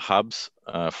more hubs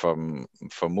for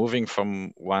moving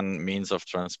from one means of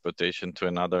transportation to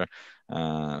another.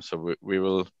 So we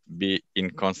will be in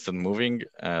constant moving.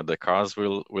 The cars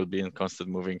will be in constant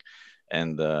moving,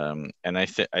 and I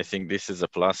think this is a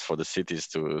plus for the cities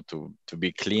to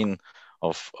be clean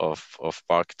of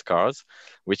parked cars,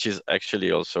 which is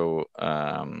actually also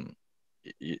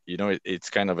you know,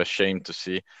 it's kind of a shame to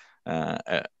see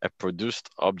a produced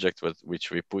object with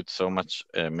which we put so much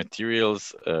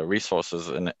materials, resources,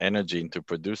 and energy into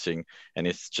producing, and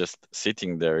it's just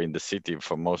sitting there in the city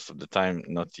for most of the time,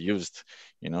 not used.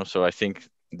 You know, so I think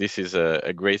this is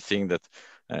a great thing that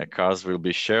cars will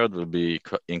be shared, will be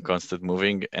in constant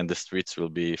moving, and the streets will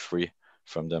be free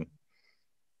from them.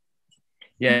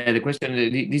 Yeah, the question,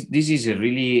 this is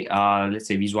really, let's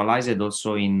say, visualized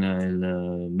also in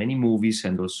many movies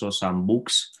and also some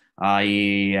books.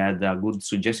 I had a good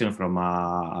suggestion from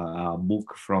a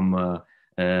book from,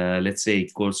 let's say,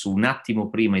 called Un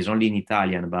attimo prima, is only in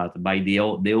Italian, but by De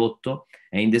Otto,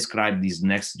 and describe this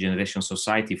next generation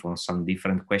society from some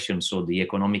different questions. So the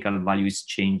economical value is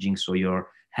changing, so your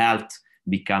health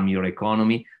become your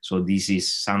economy. So this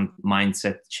is some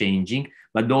mindset changing,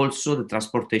 but also the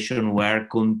transportation were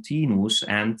continuous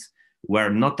and were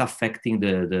not affecting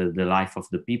the life of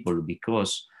the people,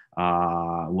 because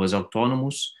was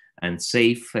autonomous and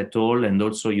safe at all. And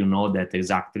also, you know that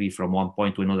exactly from one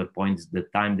point to another point is the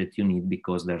time that you need,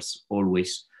 because there's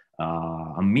always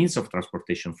a means of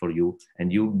transportation for you,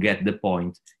 and you get the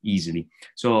point easily.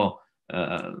 So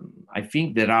I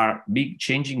think there are big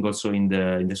changing also in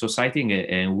the society,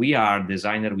 and we are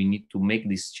designer. We need to make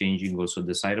this changing also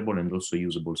desirable and also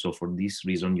usable. So for this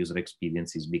reason, user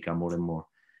experiences become more and more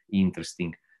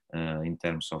interesting in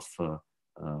terms of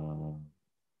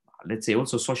let's say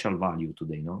also social value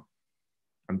today. No,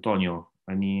 Antonio,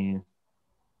 any?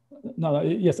 No,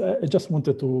 yes, I just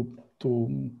wanted to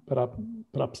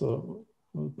perhaps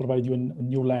provide you a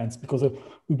new lens, because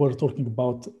we were talking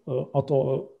about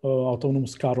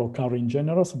autonomous car or car in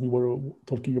general. So we were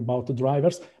talking about the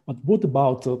drivers, but what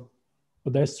about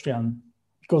pedestrian?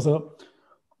 Because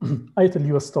I tell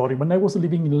you a story. When I was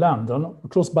living in London,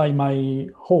 close by my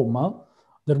home,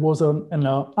 there was an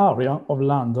area of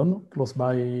London, close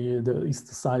by the east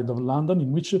side of London,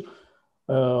 in which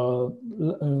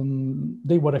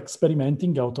they were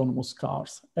experimenting autonomous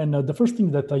cars. And the first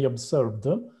thing that I observed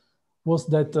was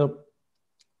that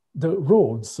the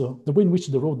roads, the way in which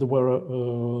the roads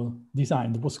were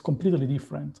designed was completely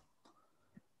different.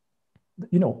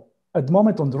 You know, at the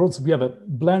moment on the roads, we have a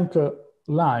blank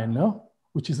line,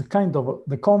 which is a kind of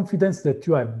the confidence that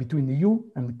you have between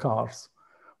you and cars.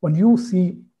 When you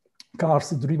see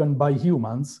cars driven by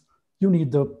humans, you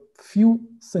need a few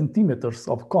centimeters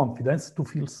of confidence to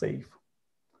feel safe.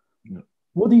 Yeah.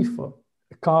 What if a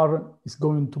car is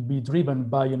going to be driven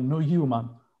by a no human?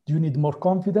 Do you need more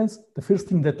confidence? The first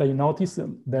thing that I noticed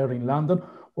there in London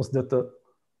was that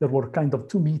there were kind of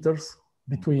 2 meters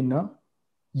between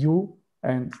you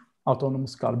and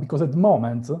autonomous car, because at the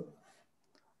moment,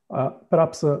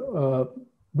 perhaps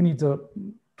we need to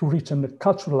reach a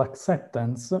cultural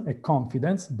acceptance, a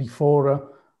confidence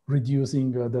before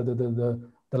reducing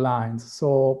the lines.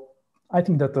 So I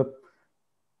think that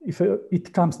if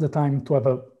it comes the time to have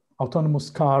an autonomous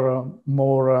car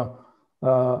more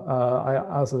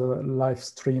as a live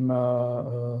stream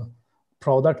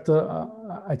product,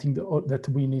 I think that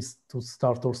we need to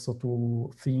start also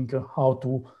to think how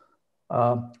to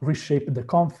reshape the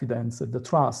confidence, the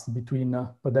trust between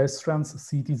pedestrians,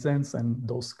 citizens, and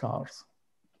those cars.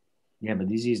 Yeah, but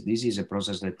this is a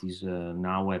process that is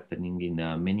now happening in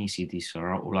many cities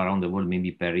all around the world.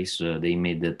 Maybe Paris, they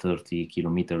made the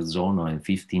 30-kilometer zone or a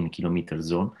 15-kilometer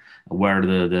zone where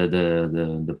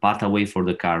the pathway for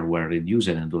the car were reduced,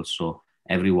 and also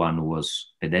everyone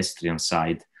was pedestrian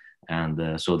side,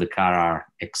 and so the car are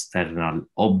external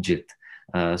object.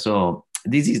 So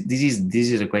this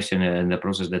is a question and a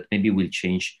process that maybe will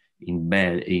change in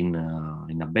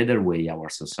a better way our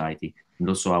society and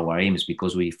also our aims,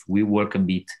 because if we work a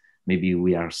bit, maybe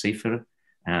we are safer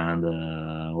and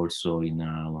also in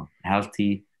a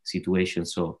healthy situation.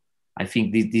 So I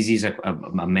think this is a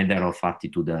matter of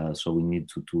attitude. So we need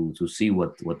to see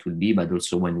what will be, but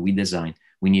also when we design,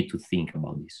 we need to think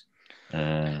about this.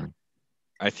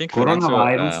 I think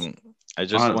Coronavirus. I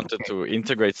just wanted to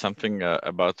integrate something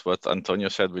about what Antonio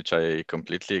said, which I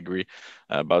completely agree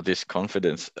about this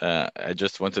confidence. I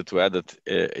just wanted to add that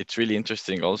it's really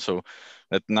interesting also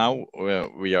that now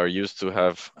we are used to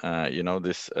have,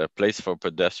 this place for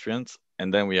pedestrians,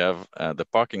 and then we have the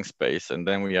parking space, and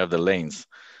then we have the lanes,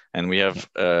 and we have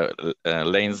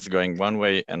lanes going one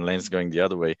way and lanes going the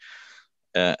other way.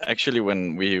 Actually,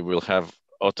 when we will have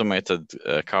automated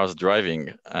cars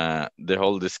driving, the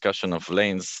whole discussion of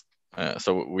lanes.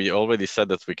 So we already said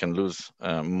that we can lose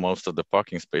most of the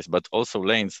parking space, but also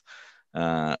lanes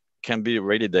can be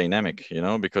really dynamic,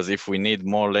 because if we need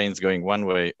more lanes going one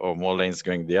way or more lanes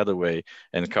going the other way,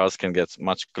 and cars can get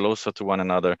much closer to one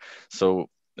another. So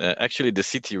actually the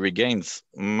city regains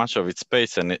much of its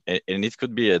space, and it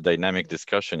could be a dynamic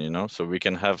discussion, so we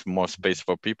can have more space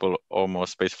for people or more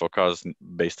space for cars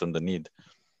based on the need.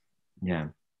 Yeah,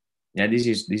 this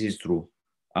is true.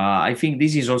 I think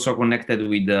this is also connected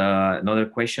with another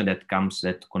question that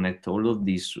connect all of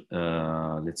this,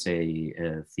 let's say,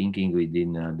 thinking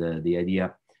within the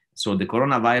idea. So the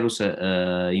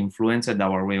coronavirus influenced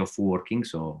our way of working.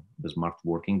 So the smart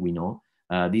working, we know.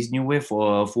 This new way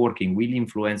of working will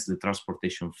influence the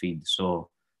transportation field. So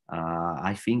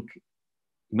I think,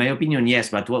 in my opinion, yes.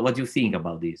 But what do you think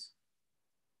about this?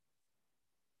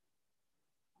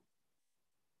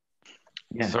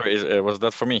 Yeah. Sorry, was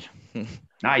that for me?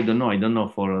 I don't know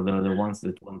for the ones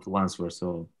that want to answer.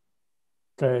 So,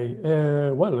 okay,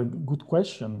 well, a good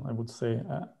question, I would say.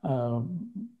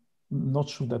 Not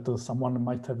sure that someone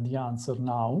might have the answer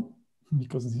now,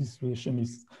 because this situation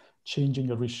is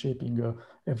changing and reshaping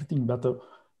everything. But it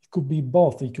could be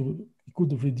both. It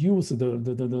could reduce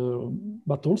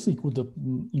but also it could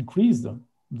increase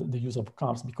the use of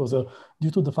cars, because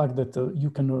due to the fact that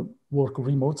you can work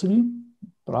remotely,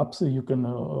 perhaps you can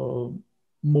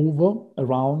move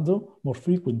around more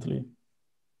frequently.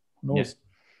 Who knows? Yes.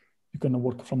 You can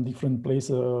work from different places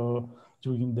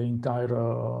during the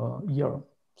entire year.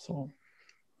 So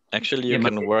actually, you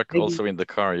can work also in the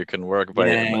car. You can work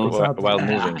while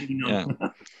moving. Yeah,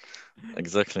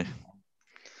 exactly.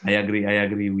 I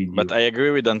agree with you. But I agree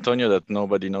with Antonio that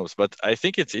nobody knows. But I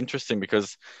think it's interesting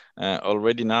because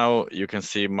already now you can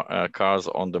see cars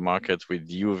on the market with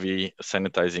UV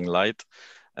sanitizing light.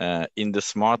 In the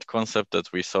smart concept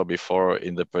that we saw before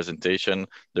in the presentation,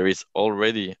 there is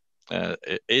already,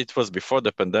 it was before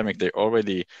the pandemic, they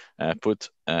already put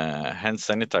hand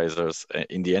sanitizers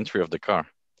in the entry of the car.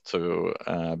 So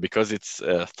because it's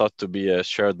thought to be a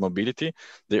shared mobility,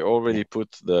 they already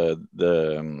put the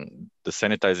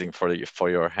sanitizing for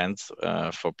your hands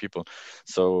for people.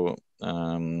 So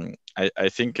I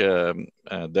think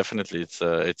definitely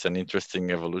it's an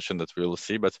interesting evolution that we'll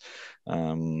see. But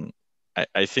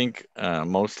I think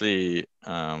mostly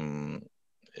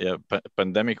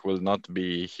pandemic will not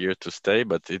be here to stay,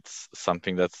 but it's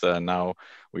something that now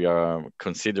we are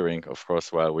considering, of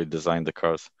course, while we design the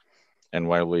cars and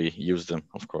while we use them,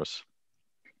 of course.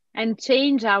 And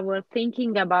change our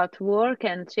thinking about work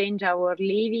and change our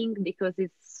living, because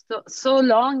it's so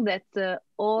long that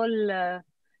all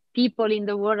people in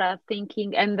the world are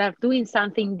thinking and are doing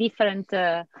something different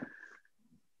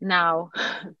now.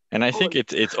 And I think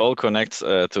it all connects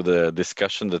to the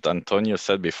discussion that Antonio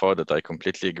said before, that I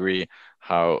completely agree,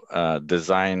 how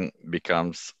design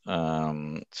becomes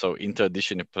so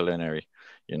interdisciplinary,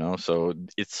 so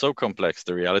it's so complex.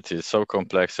 The reality is so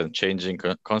complex and changing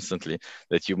constantly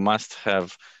that you must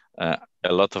have a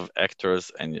lot of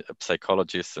actors and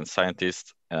psychologists and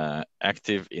scientists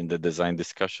active in the design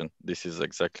discussion. This is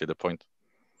exactly the point.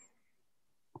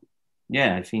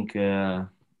 Yeah, I think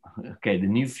okay, the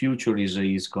new future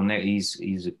is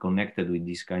connected with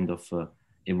this kind of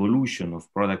evolution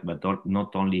of product, but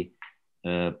not only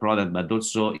product, but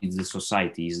also it's the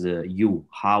society, is the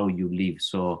how you live.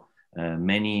 So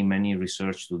many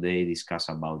research today discuss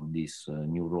about this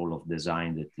new role of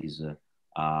design that is,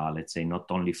 let's say, not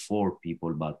only for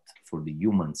people but for the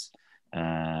humans,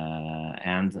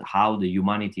 and how the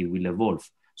humanity will evolve.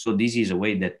 So this is a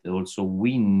way that also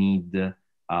we need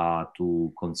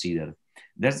to consider.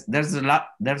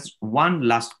 There's one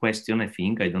last question, I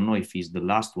think. I don't know if it's the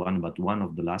last one, but one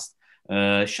of the last.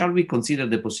 Shall we consider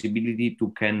the possibility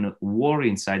to can war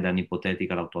inside an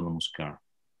hypothetical autonomous car?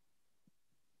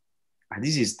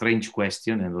 This is a strange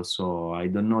question, and also I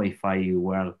don't know if I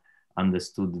well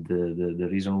understood the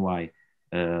reason why.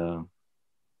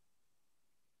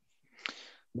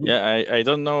 Yeah, I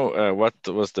don't know what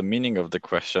was the meaning of the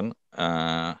question,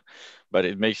 but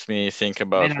it makes me think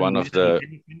about one of the...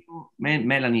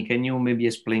 Melanie, can you maybe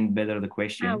explain better the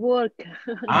question? Work.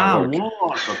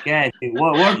 Work. Okay.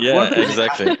 Work. Yeah, work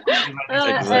exactly.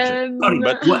 Exactly. Sorry,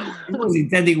 but it was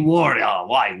intended war.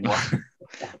 Why war?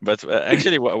 But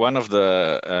actually, one of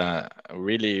the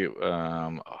really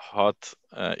hot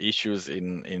issues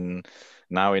in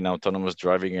now in autonomous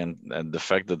driving and the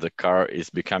fact that the car is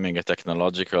becoming a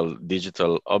technological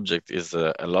digital object is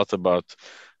a lot about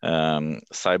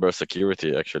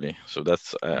cybersecurity, actually. So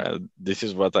that's this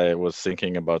is what I was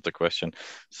thinking about the question.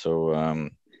 So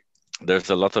there's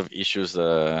a lot of issues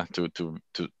to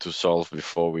solve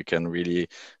before we can really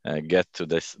get to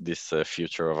this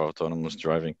future of autonomous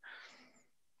driving.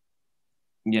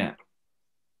 Yeah.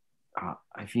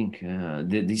 I think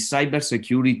the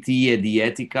cybersecurity, the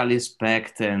ethical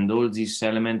aspect, and all these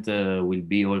elements will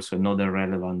be also another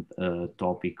relevant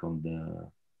topic on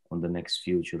the next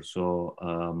future. So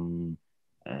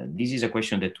this is a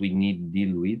question that we need to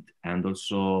deal with, and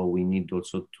also we need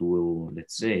also to,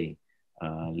 let's say,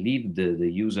 leave the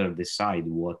user decide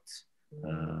what,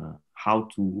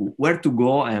 where to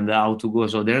go and how to go.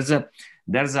 So there's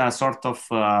a sort of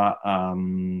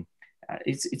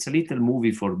it's a little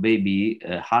movie for baby,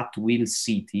 Hot Wheels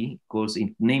City, because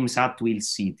it names Hot Wheels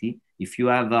City. If you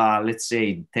have, let's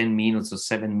say, 10 minutes or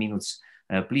 7 minutes,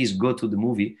 please go to the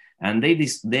movie. And they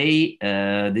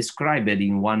describe it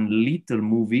in one little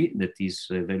movie that is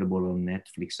available on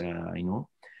Netflix, I know.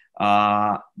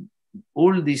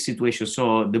 All these situations.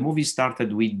 So the movie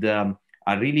started with a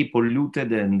really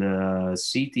polluted and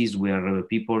cities where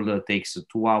people takes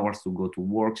 2 hours to go to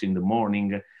work in the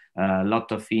morning. A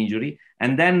lot of injury,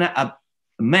 and then a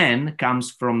man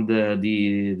comes from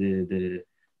the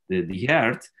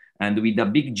earth and with a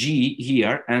big G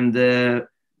here and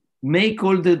make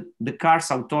all the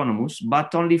cars autonomous,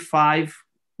 but only 5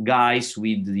 guys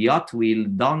with the Hot Wheel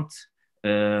don't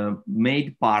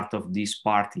made part of this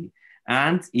party.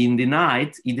 And in the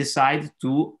night, he decided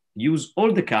to use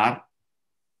all the car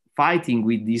fighting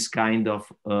with this kind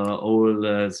of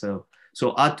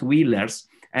so Hot Wheelers.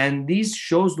 And this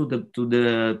shows to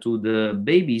the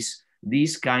babies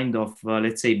this kind of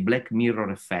let's say Black Mirror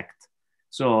effect.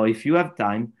 So if you have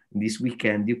time this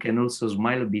weekend, you can also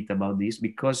smile a bit about this,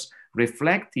 because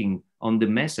reflecting on the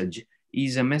message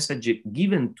is a message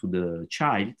given to the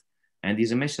child, and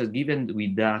is a message given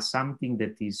with something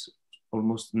that is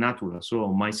almost natural.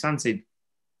 So my son said,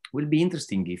 "Will be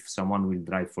interesting if someone will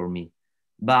drive for me,"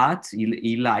 but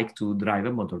he liked to drive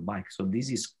a motorbike. So this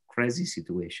is crazy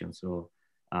situation. So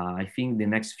I think the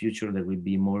next future there will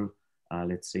be more,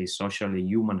 let's say, socially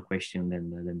human question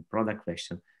than product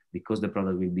question, because the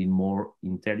product will be more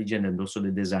intelligent, and also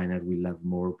the designer will have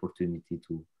more opportunity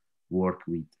to work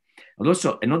with. And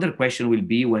also another question will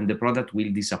be when the product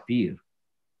will disappear,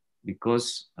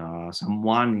 because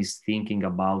someone is thinking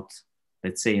about,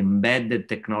 let's say, embedded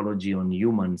technology on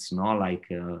humans, no, like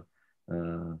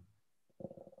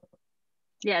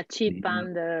chip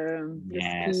under the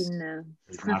skin,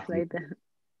 stuff like that.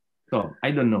 So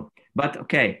I don't know, but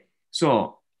okay.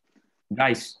 So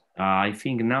guys, I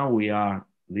think now we are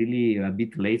really a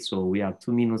bit late. So we are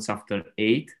 2 minutes after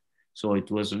 8. So it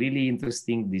was really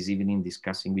interesting this evening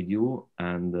discussing with you,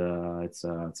 and it's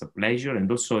a pleasure,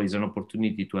 and also it's an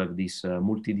opportunity to have this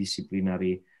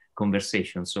multidisciplinary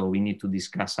conversation. So we need to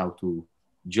discuss how to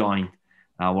join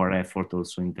our effort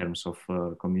also in terms of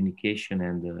communication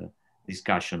and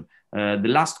discussion. The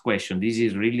last question, this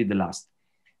is really the last.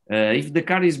 If the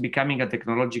car is becoming a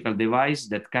technological device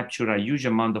that captures a huge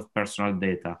amount of personal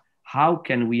data, how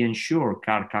can we ensure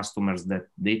car customers that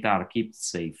data are kept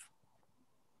safe?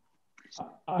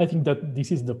 I think that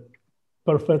this is the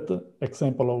perfect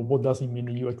example of what does it mean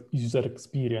user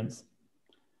experience.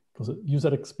 Because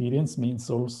user experience means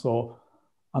also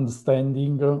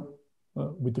understanding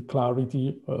with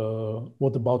clarity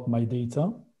what about my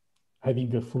data,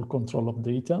 having a full control of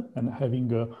data, and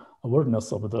having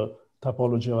awareness of the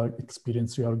typology of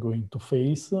experience you are going to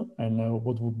face, and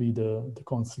what would be the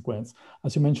consequence.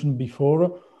 As you mentioned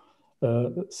before,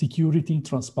 security,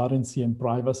 transparency, and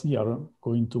privacy are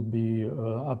going to be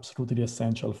absolutely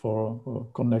essential for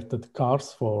connected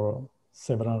cars for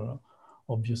several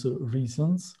obvious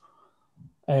reasons.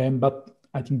 But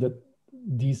I think that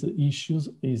these issues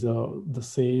is the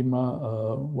same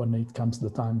when it comes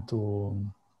the time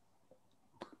to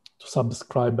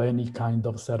subscribe any kind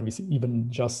of service, even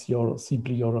just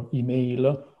simply your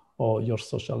email or your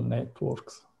social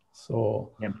networks.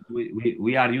 So yeah,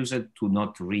 we are used to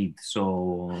not read.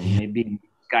 So maybe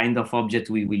kind of object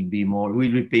we will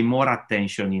pay more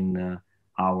attention in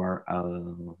our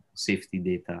safety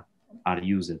data are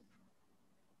used.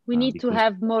 We need to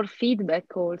have more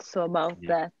feedback also about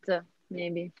that,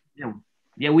 maybe.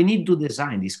 Yeah, we need to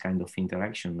design this kind of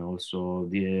interaction also.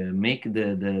 Make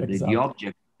the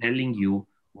object telling you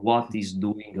what is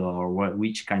doing or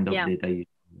which kind of data is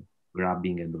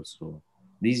grabbing, and also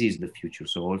this is the future.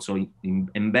 So also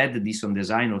embed this on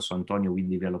design. Also, Antonio, we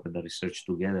developed the research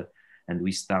together, and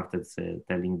we started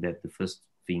telling that the first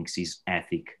things is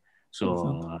ethic.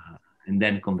 So and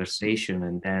then conversation,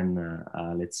 and then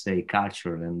let's say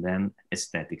culture, and then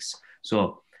aesthetics.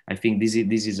 So I think this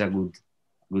is a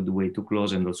good way to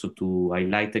close, and also to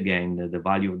highlight again the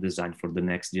value of design for the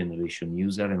next generation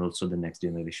user, and also the next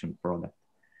generation product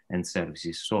and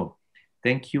services. So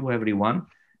thank you, everyone.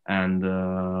 And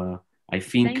I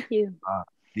think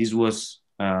this was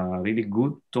a really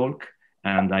good talk,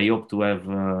 and I hope to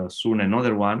have soon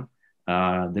another one.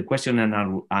 The question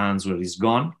and answer is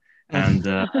gone. And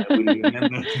I will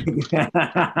remember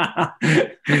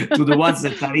to the ones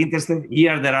that are interested.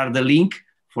 Here there are the link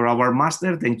for our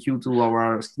master. Thank you to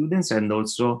our students, and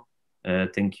also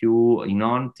thank you,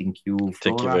 Inon. Thank you, Flora.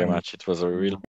 Thank you very much. It was a real